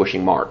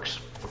distinguishing marks.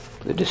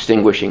 The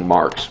distinguishing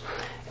marks.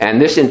 And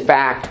this, in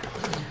fact,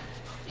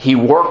 he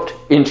worked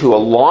into a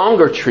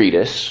longer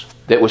treatise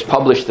that was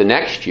published the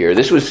next year.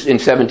 This was in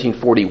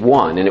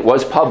 1741, and it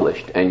was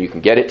published, and you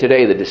can get it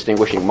today, The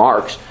Distinguishing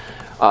Marks.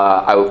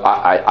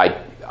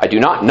 I do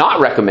not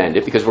recommend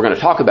it, because we're going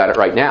to talk about it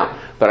right now,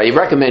 but I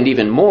recommend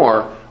even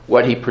more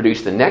what he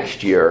produced the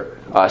next year,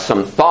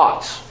 some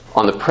thoughts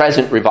on the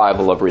present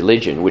revival of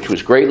religion, which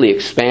was greatly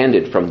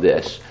expanded from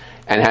this,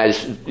 and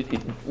has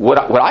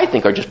what I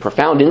think are just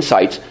profound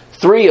insights,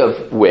 3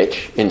 of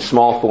which in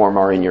small form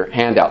are in your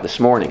handout this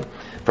morning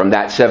from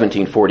that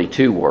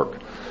 1742 work.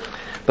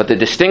 But the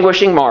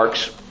distinguishing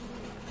marks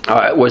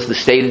was the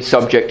stated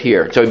subject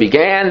here. So he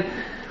began,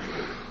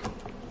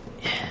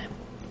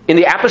 in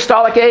the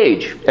apostolic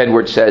age,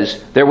 Edwards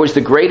says, there was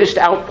the greatest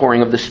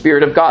outpouring of the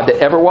Spirit of God that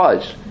ever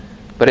was.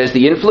 But as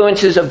the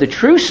influences of the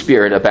true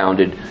Spirit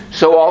abounded,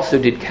 so also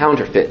did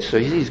counterfeits. So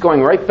he's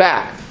going right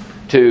back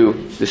to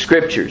the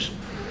Scriptures.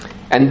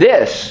 And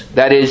this,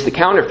 that is the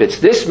counterfeits,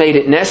 this made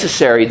it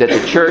necessary that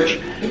the church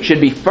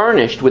should be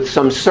furnished with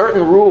some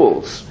certain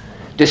rules,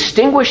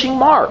 distinguishing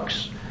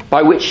marks,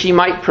 by which she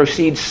might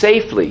proceed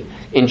safely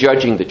in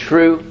judging the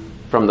true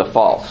from the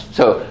false.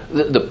 So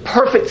the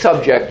perfect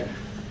subject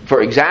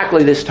for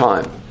exactly this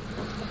time.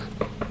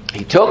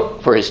 He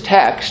took for his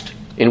text,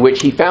 in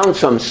which he found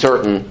some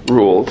certain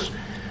rules,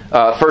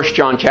 1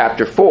 John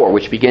chapter 4,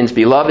 which begins,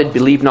 Beloved,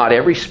 believe not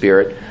every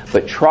spirit,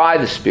 but try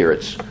the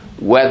spirits,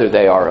 whether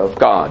they are of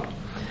God.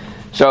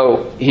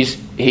 So he's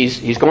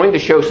going to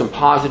show some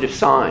positive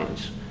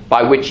signs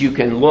by which you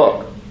can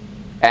look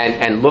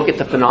and look at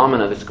the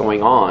phenomena that's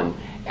going on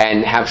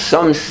and have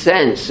some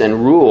sense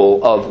and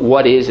rule of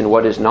what is and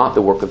what is not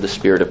the work of the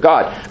Spirit of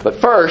God. But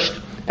first,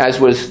 as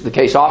was the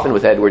case often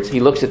with Edwards, he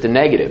looks at the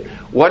negative.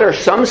 What are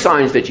some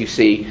signs that you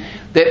see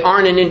that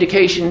aren't an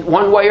indication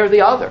one way or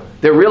the other?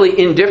 They're really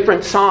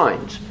indifferent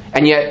signs.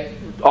 And yet,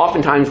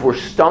 oftentimes we're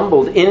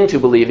stumbled into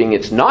believing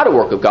it's not a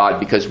work of God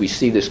because we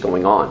see this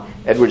going on.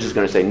 Edwards is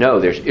going to say, no,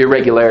 there's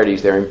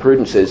irregularities, there are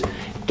imprudences.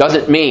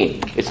 Doesn't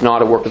mean it's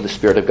not a work of the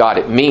Spirit of God.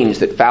 It means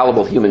that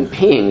fallible human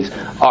beings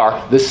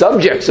are the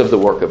subjects of the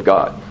work of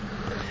God.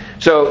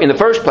 So in the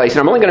first place,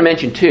 and I'm only going to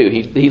mention 2,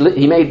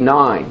 he made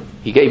 9.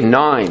 He gave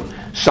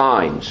 9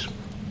 signs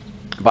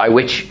by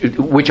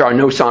which are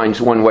no signs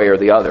one way or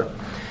the other.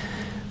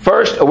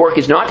 First, a work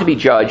is not to be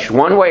judged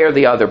one way or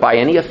the other by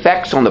any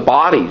effects on the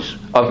bodies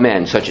of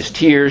men, such as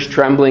tears,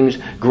 tremblings,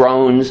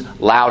 groans,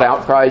 loud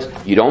outcries.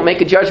 You don't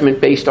make a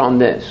judgment based on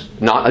this,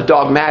 not a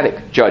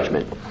dogmatic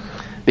judgment.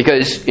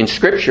 Because in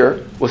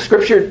Scripture,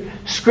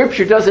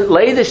 Scripture doesn't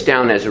lay this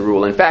down as a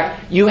rule. In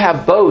fact, you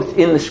have both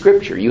in the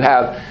Scripture. You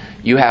have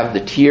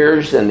the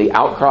tears and the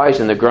outcries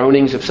and the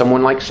groanings of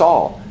someone like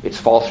Saul. It's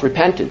false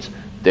repentance.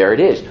 There it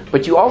is.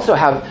 But you also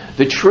have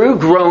the true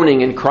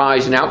groaning and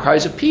cries and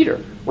outcries of Peter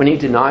when he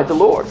denied the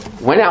Lord.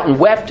 Went out and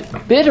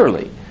wept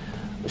bitterly.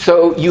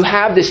 So you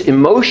have this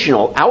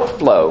emotional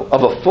outflow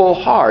of a full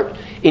heart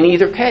in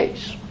either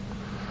case.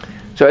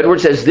 So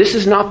Edwards says this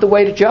is not the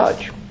way to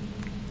judge.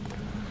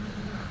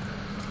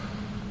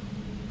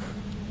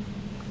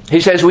 He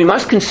says we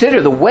must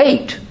consider the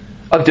weight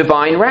of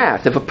divine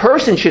wrath. If a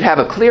person should have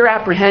a clear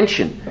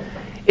apprehension,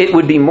 it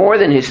would be more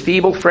than his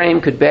feeble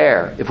frame could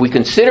bear. If we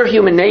consider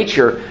human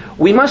nature,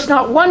 we must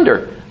not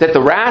wonder that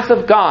the wrath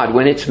of God,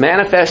 when it's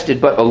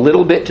manifested but a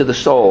little bit to the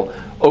soul,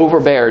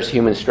 overbears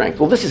human strength.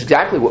 Well, this is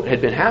exactly what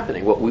had been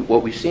happening,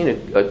 what we've seen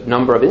a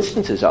number of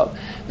instances of.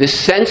 This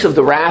sense of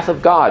the wrath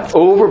of God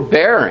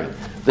overbearing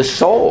the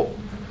soul.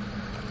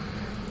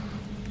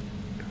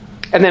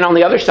 And then on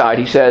the other side,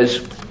 he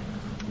says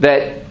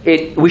that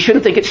we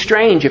shouldn't think it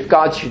strange if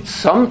God should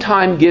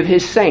sometime give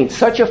his saints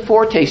such a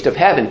foretaste of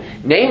heaven,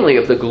 namely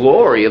of the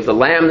glory of the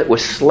Lamb that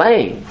was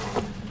slain.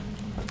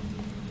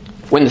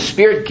 When the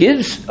Spirit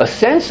gives a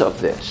sense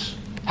of this,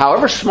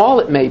 however small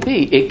it may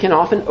be, it can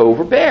often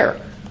overbear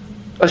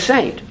a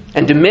saint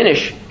and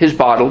diminish his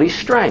bodily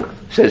strength,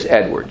 says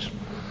Edwards.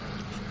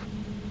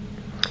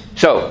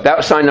 So, that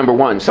was sign number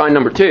 1. Sign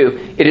number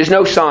 2, it is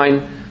no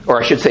sign,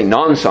 or I should say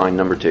non-sign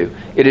number 2,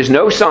 it is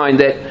no sign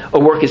that a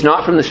work is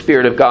not from the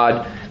Spirit of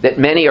God, that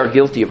many are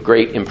guilty of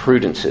great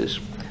imprudences.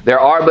 There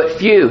are but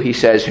few, he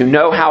says, who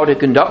know how to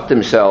conduct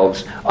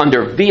themselves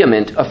under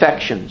vehement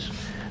affections.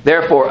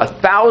 Therefore,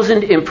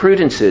 1,000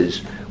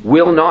 imprudences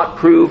will not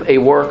prove a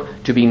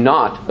work to be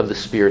not of the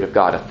Spirit of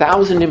God.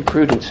 1,000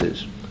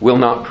 imprudences will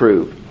not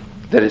prove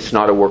that it's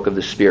not a work of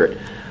the Spirit.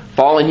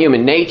 Fallen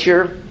human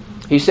nature,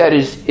 he said,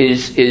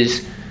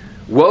 is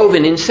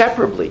woven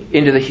inseparably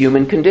into the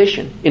human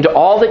condition, into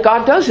all that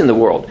God does in the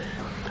world.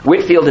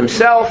 Whitefield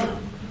himself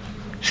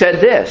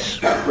said this,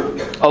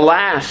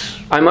 "Alas,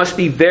 I must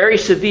be very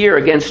severe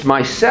against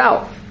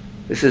myself,"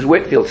 this is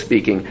Whitefield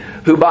speaking,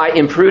 "who by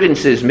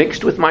imprudences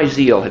mixed with my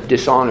zeal have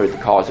dishonored the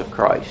cause of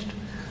Christ."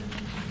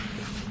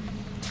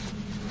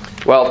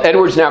 Well,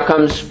 Edwards now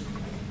comes,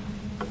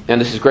 and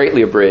this is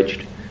greatly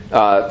abridged,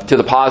 to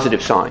the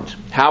positive signs.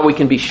 How we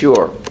can be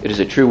sure it is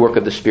a true work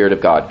of the Spirit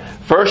of God.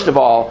 First of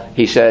all,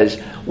 he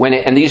says,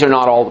 and these are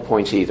not all the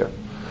points either.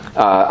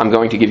 I'm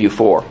going to give you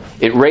 4.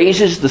 It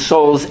raises the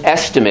soul's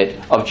estimate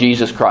of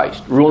Jesus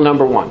Christ. Rule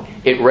number 1.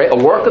 A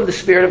work of the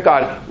Spirit of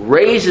God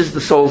raises the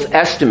soul's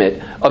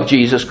estimate of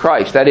Jesus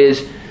Christ. That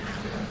is,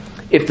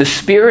 if the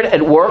Spirit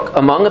at work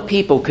among a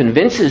people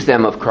convinces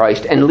them of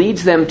Christ and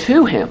leads them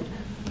to Him,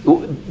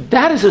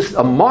 that is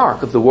a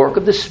mark of the work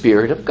of the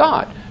Spirit of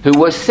God, who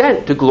was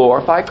sent to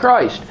glorify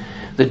Christ.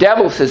 The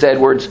devil, says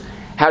Edwards,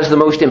 has the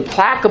most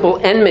implacable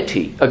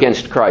enmity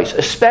against Christ,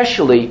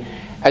 especially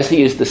as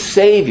he is the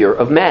Savior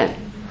of men.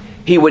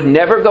 He would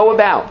never go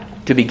about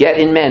to beget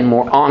in men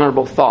more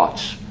honorable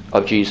thoughts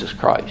of Jesus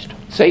Christ.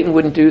 Satan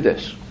wouldn't do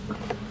this.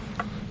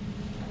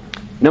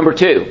 Number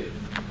 2,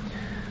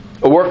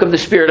 a work of the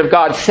Spirit of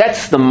God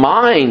sets the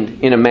mind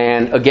in a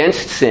man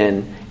against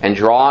sin and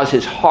draws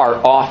his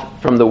heart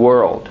off from the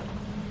world.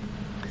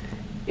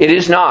 It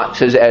is not,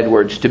 says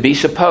Edwards, to be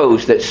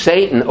supposed that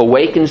Satan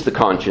awakens the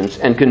conscience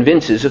and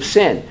convinces of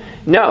sin.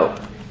 No,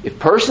 if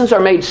persons are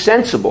made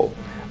sensible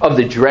of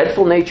the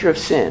dreadful nature of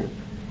sin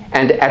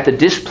and at the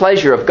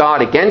displeasure of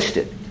God against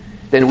it,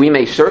 then we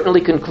may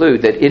certainly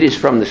conclude that it is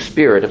from the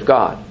Spirit of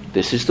God.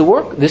 This is the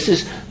work. This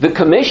is the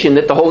commission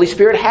that the Holy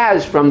Spirit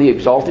has from the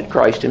exalted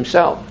Christ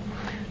Himself,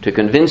 to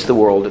convince the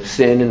world of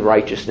sin and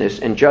righteousness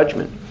and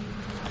judgment.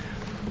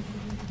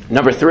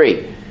 Number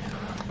 3,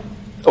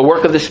 a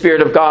work of the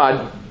Spirit of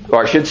God,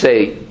 or I should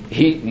say,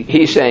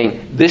 he's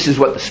saying this is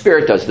what the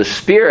Spirit does. The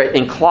Spirit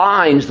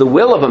inclines the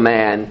will of a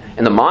man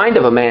and the mind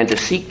of a man to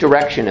seek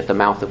direction at the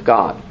mouth of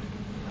God.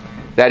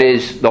 That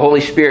is, the Holy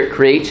Spirit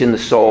creates in the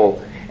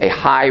soul a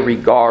high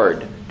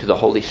regard to the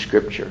Holy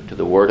Scripture, to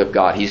the Word of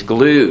God. He's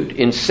glued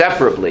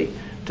inseparably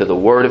to the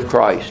Word of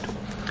Christ.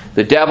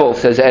 The devil,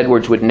 says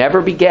Edwards, would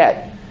never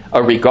beget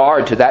a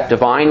regard to that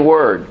divine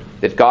Word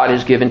that God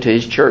has given to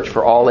His church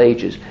for all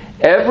ages.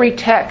 Every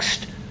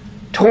text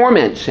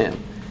torments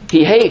him.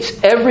 He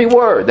hates every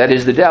word, that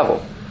is the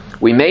devil.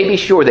 We may be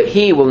sure that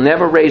he will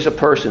never raise a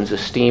person's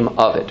esteem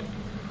of it.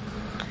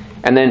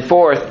 And then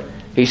 4th,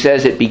 he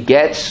says it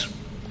begets,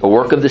 a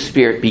work of the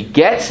Spirit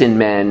begets in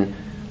men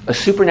a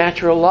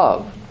supernatural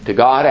love to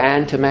God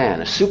and to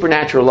man. A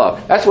supernatural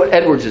love. That's what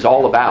Edwards is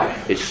all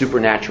about, is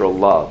supernatural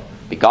love,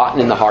 begotten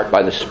in the heart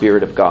by the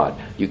Spirit of God.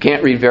 You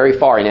can't read very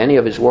far in any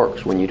of his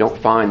works when you don't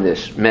find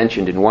this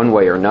mentioned in one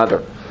way or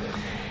another.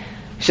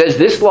 He says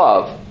this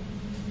love,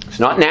 it's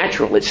not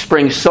natural. It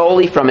springs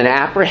solely from an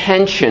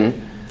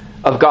apprehension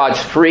of God's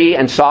free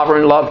and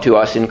sovereign love to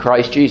us in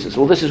Christ Jesus.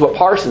 Well, this is what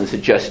Parsons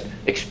had just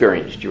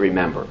experienced, you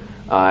remember,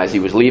 as he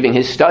was leaving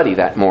his study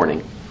that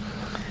morning.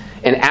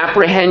 An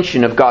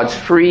apprehension of God's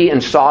free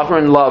and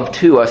sovereign love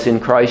to us in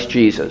Christ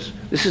Jesus.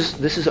 This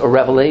is a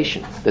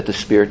revelation that the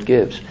Spirit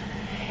gives.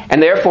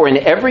 And therefore, in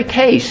every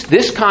case,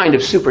 this kind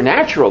of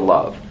supernatural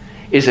love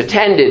is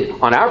attended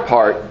on our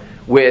part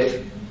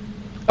with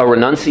a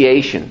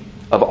renunciation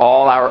of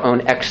all our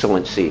own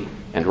excellency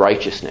and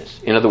righteousness.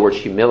 In other words,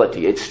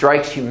 humility. It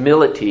strikes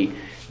humility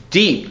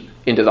deep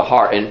into the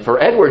heart. And for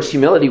Edwards,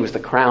 humility was the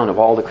crown of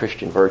all the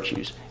Christian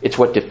virtues. It's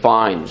what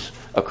defines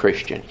a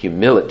Christian,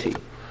 humility.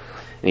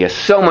 And he has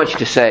so much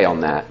to say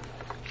on that.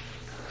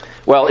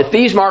 Well, if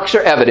these marks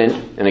are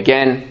evident, and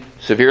again,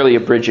 severely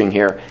abridging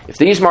here, if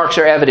these marks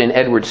are evident,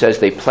 Edwards says,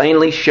 they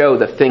plainly show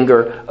the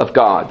finger of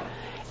God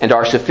and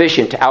are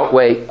sufficient to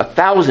outweigh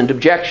 1,000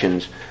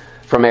 objections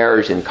from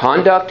errors in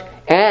conduct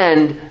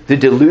and the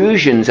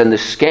delusions and the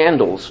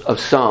scandals of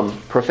some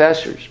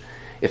professors.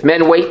 If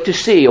men wait to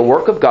see a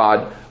work of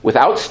God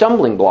without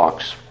stumbling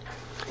blocks,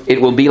 it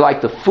will be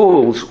like the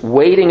fools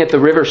waiting at the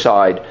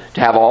riverside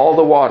to have all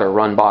the water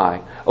run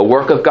by. A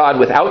work of God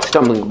without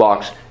stumbling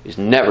blocks is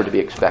never to be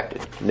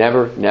expected.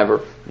 Never,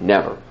 never,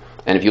 never.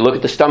 And if you look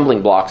at the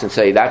stumbling blocks and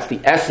say that's the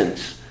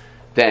essence,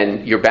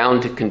 then you're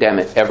bound to condemn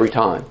it every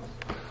time.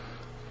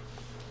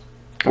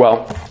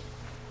 Well,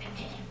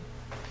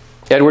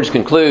 Edwards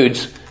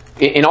concludes,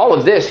 in all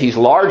of this, he's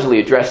largely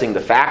addressing the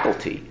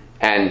faculty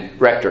and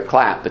Rector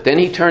Clapp, but then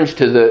he turns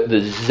to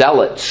the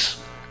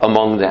zealots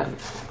among them.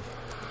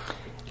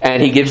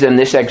 And he gives them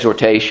this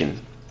exhortation.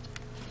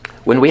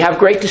 When we have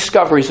great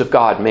discoveries of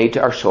God made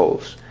to our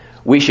souls,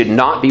 we should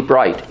not be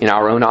bright in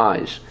our own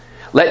eyes.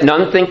 Let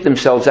none think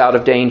themselves out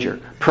of danger.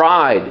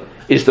 Pride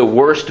is the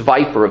worst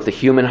viper of the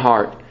human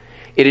heart.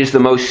 It is the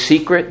most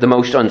secret, the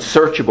most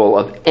unsearchable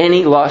of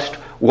any lust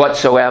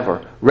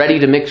whatsoever, ready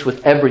to mix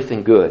with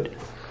everything good.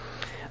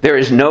 There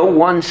is no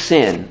one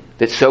sin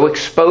that so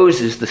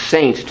exposes the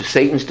saints to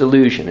Satan's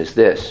delusion as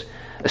this,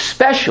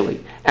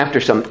 especially after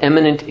some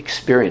eminent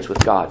experience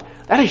with God.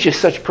 That is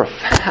just such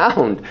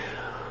profound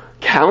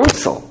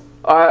counsel.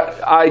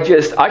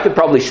 I could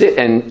probably sit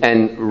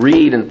and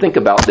read and think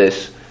about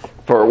this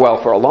for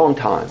a long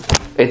time.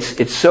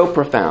 It's so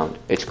profound.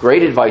 It's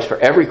great advice for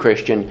every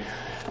Christian,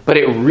 but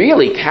it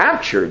really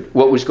captured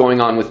what was going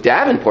on with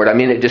Davenport. I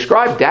mean, it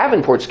described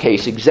Davenport's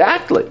case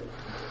exactly.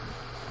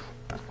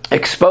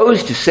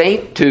 Exposed to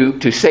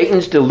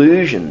Satan's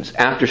delusions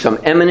after some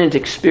eminent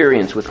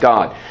experience with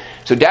God.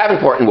 So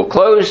Davenport, and we'll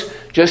close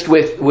just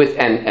with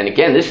and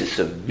again, this is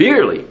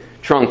severely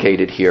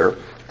truncated here.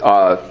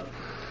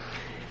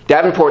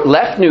 Davenport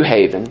left New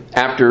Haven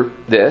after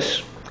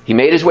this. He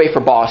made his way for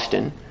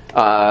Boston,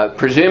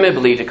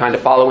 presumably to kind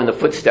of follow in the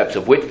footsteps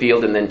of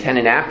Whitefield and then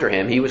Tennant after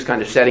him. He was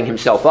kind of setting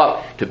himself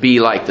up to be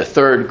like the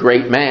third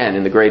great man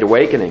in the Great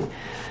Awakening.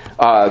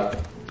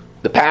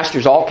 The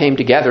pastors all came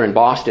together in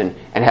Boston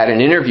and had an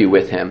interview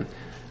with him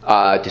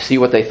to see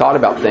what they thought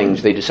about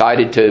things. They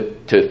decided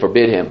to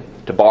forbid him,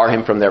 to bar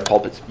him from their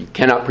pulpits. You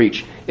cannot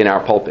preach in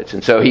our pulpits.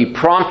 And so he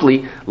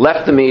promptly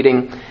left the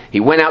meeting. He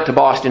went out to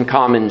Boston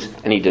Commons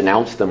and he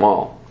denounced them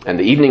all. And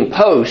the Evening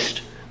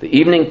Post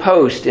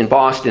in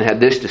Boston had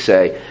this to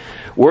say: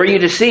 "Were you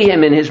to see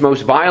him in his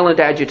most violent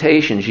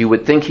agitations, you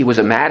would think he was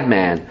a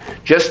madman,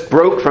 just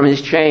broke from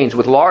his chains,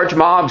 with large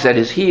mobs at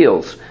his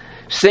heels,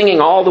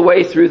 singing all the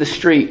way through the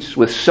streets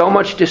with so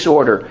much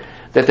disorder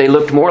that they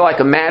looked more like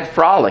a mad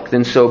frolic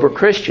than sober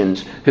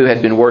Christians who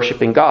had been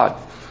worshiping God."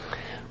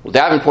 Well,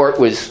 Davenport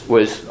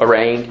was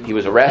arraigned. He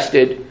was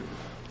arrested,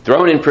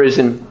 thrown in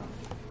prison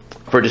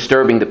for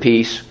disturbing the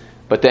peace.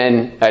 But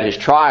then at his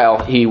trial,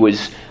 he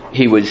was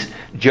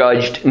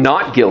judged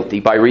not guilty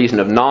by reason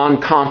of non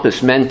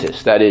compos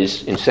mentis, that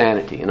is,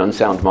 insanity, an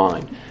unsound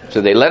mind. So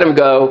they let him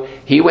go.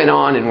 He went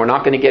on, and we're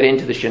not going to get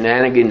into the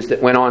shenanigans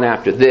that went on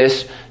after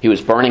this. He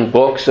was burning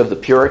books of the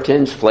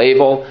Puritans,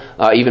 Flavel,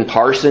 even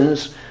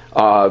Parsons.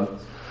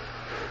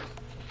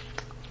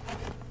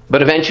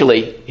 But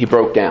eventually he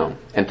broke down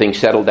and things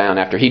settled down.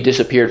 After he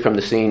disappeared from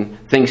the scene,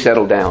 things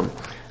settled down.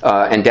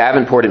 And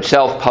Davenport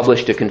himself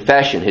published a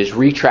confession, his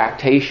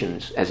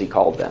retractations, as he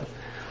called them.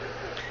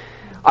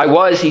 "I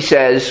was," he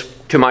says,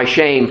 "to my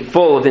shame,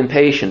 full of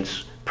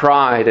impatience,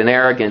 pride, and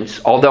arrogance,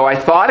 although I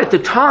thought at the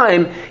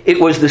time it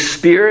was the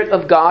Spirit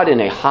of God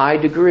in a high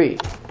degree."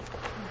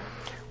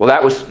 Well,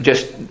 that was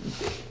just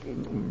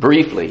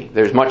briefly.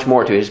 There's much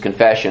more to his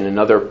confession.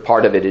 Another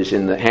part of it is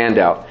in the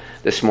handout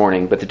this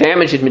morning. But the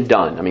damage had been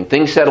done. I mean,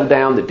 things settled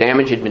down. The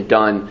damage had been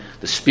done.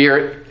 The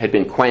spirit had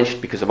been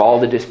quenched because of all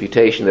the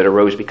disputation that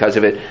arose because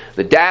of it.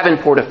 The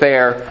Davenport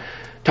affair,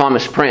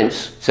 Thomas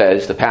Prince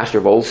says, the pastor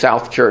of Old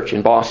South Church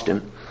in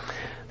Boston,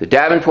 the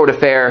Davenport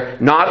affair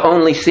not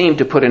only seemed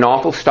to put an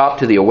awful stop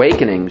to the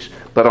awakenings,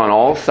 but on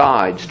all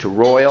sides to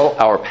roil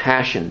our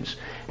passions.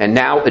 And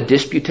now a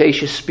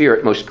disputatious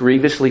spirit most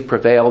grievously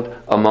prevailed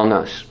among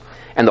us.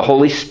 And the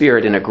Holy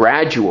Spirit, in a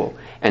gradual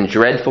and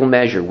dreadful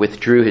measure,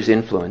 withdrew his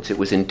influence. It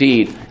was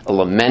indeed a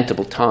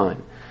lamentable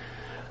time.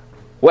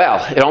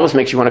 Well, it almost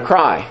makes you want to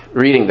cry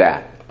reading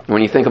that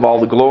when you think of all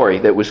the glory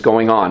that was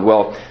going on.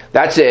 Well,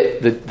 that's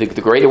it.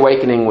 The Great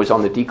Awakening was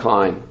on the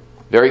decline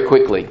very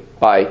quickly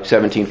by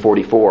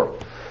 1744.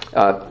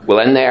 We'll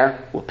end there.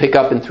 We'll pick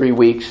up in 3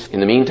 weeks. In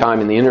the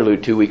meantime, in the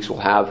interlude 2 weeks, we'll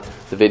have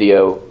the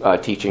video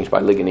teachings by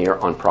Ligonier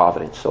on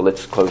Providence. So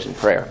let's close in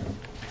prayer.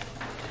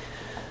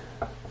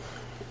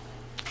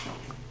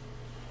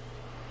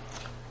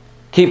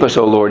 Keep us,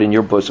 O Lord, in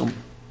your bosom,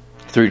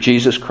 through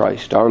Jesus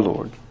Christ, our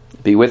Lord.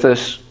 Be with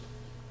us.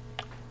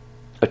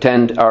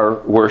 Attend our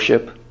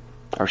worship,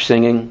 our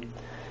singing,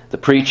 the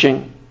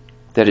preaching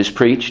that is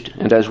preached,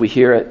 and as we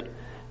hear it.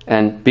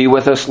 And be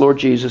with us, Lord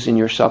Jesus, in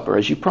your supper,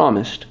 as you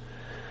promised.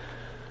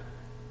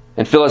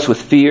 And fill us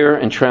with fear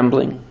and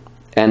trembling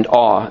and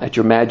awe at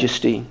your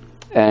majesty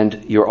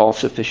and your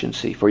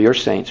all-sufficiency for your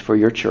saints, for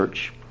your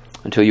church,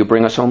 until you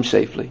bring us home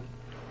safely.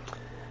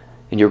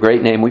 In your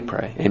great name we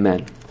pray.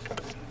 Amen.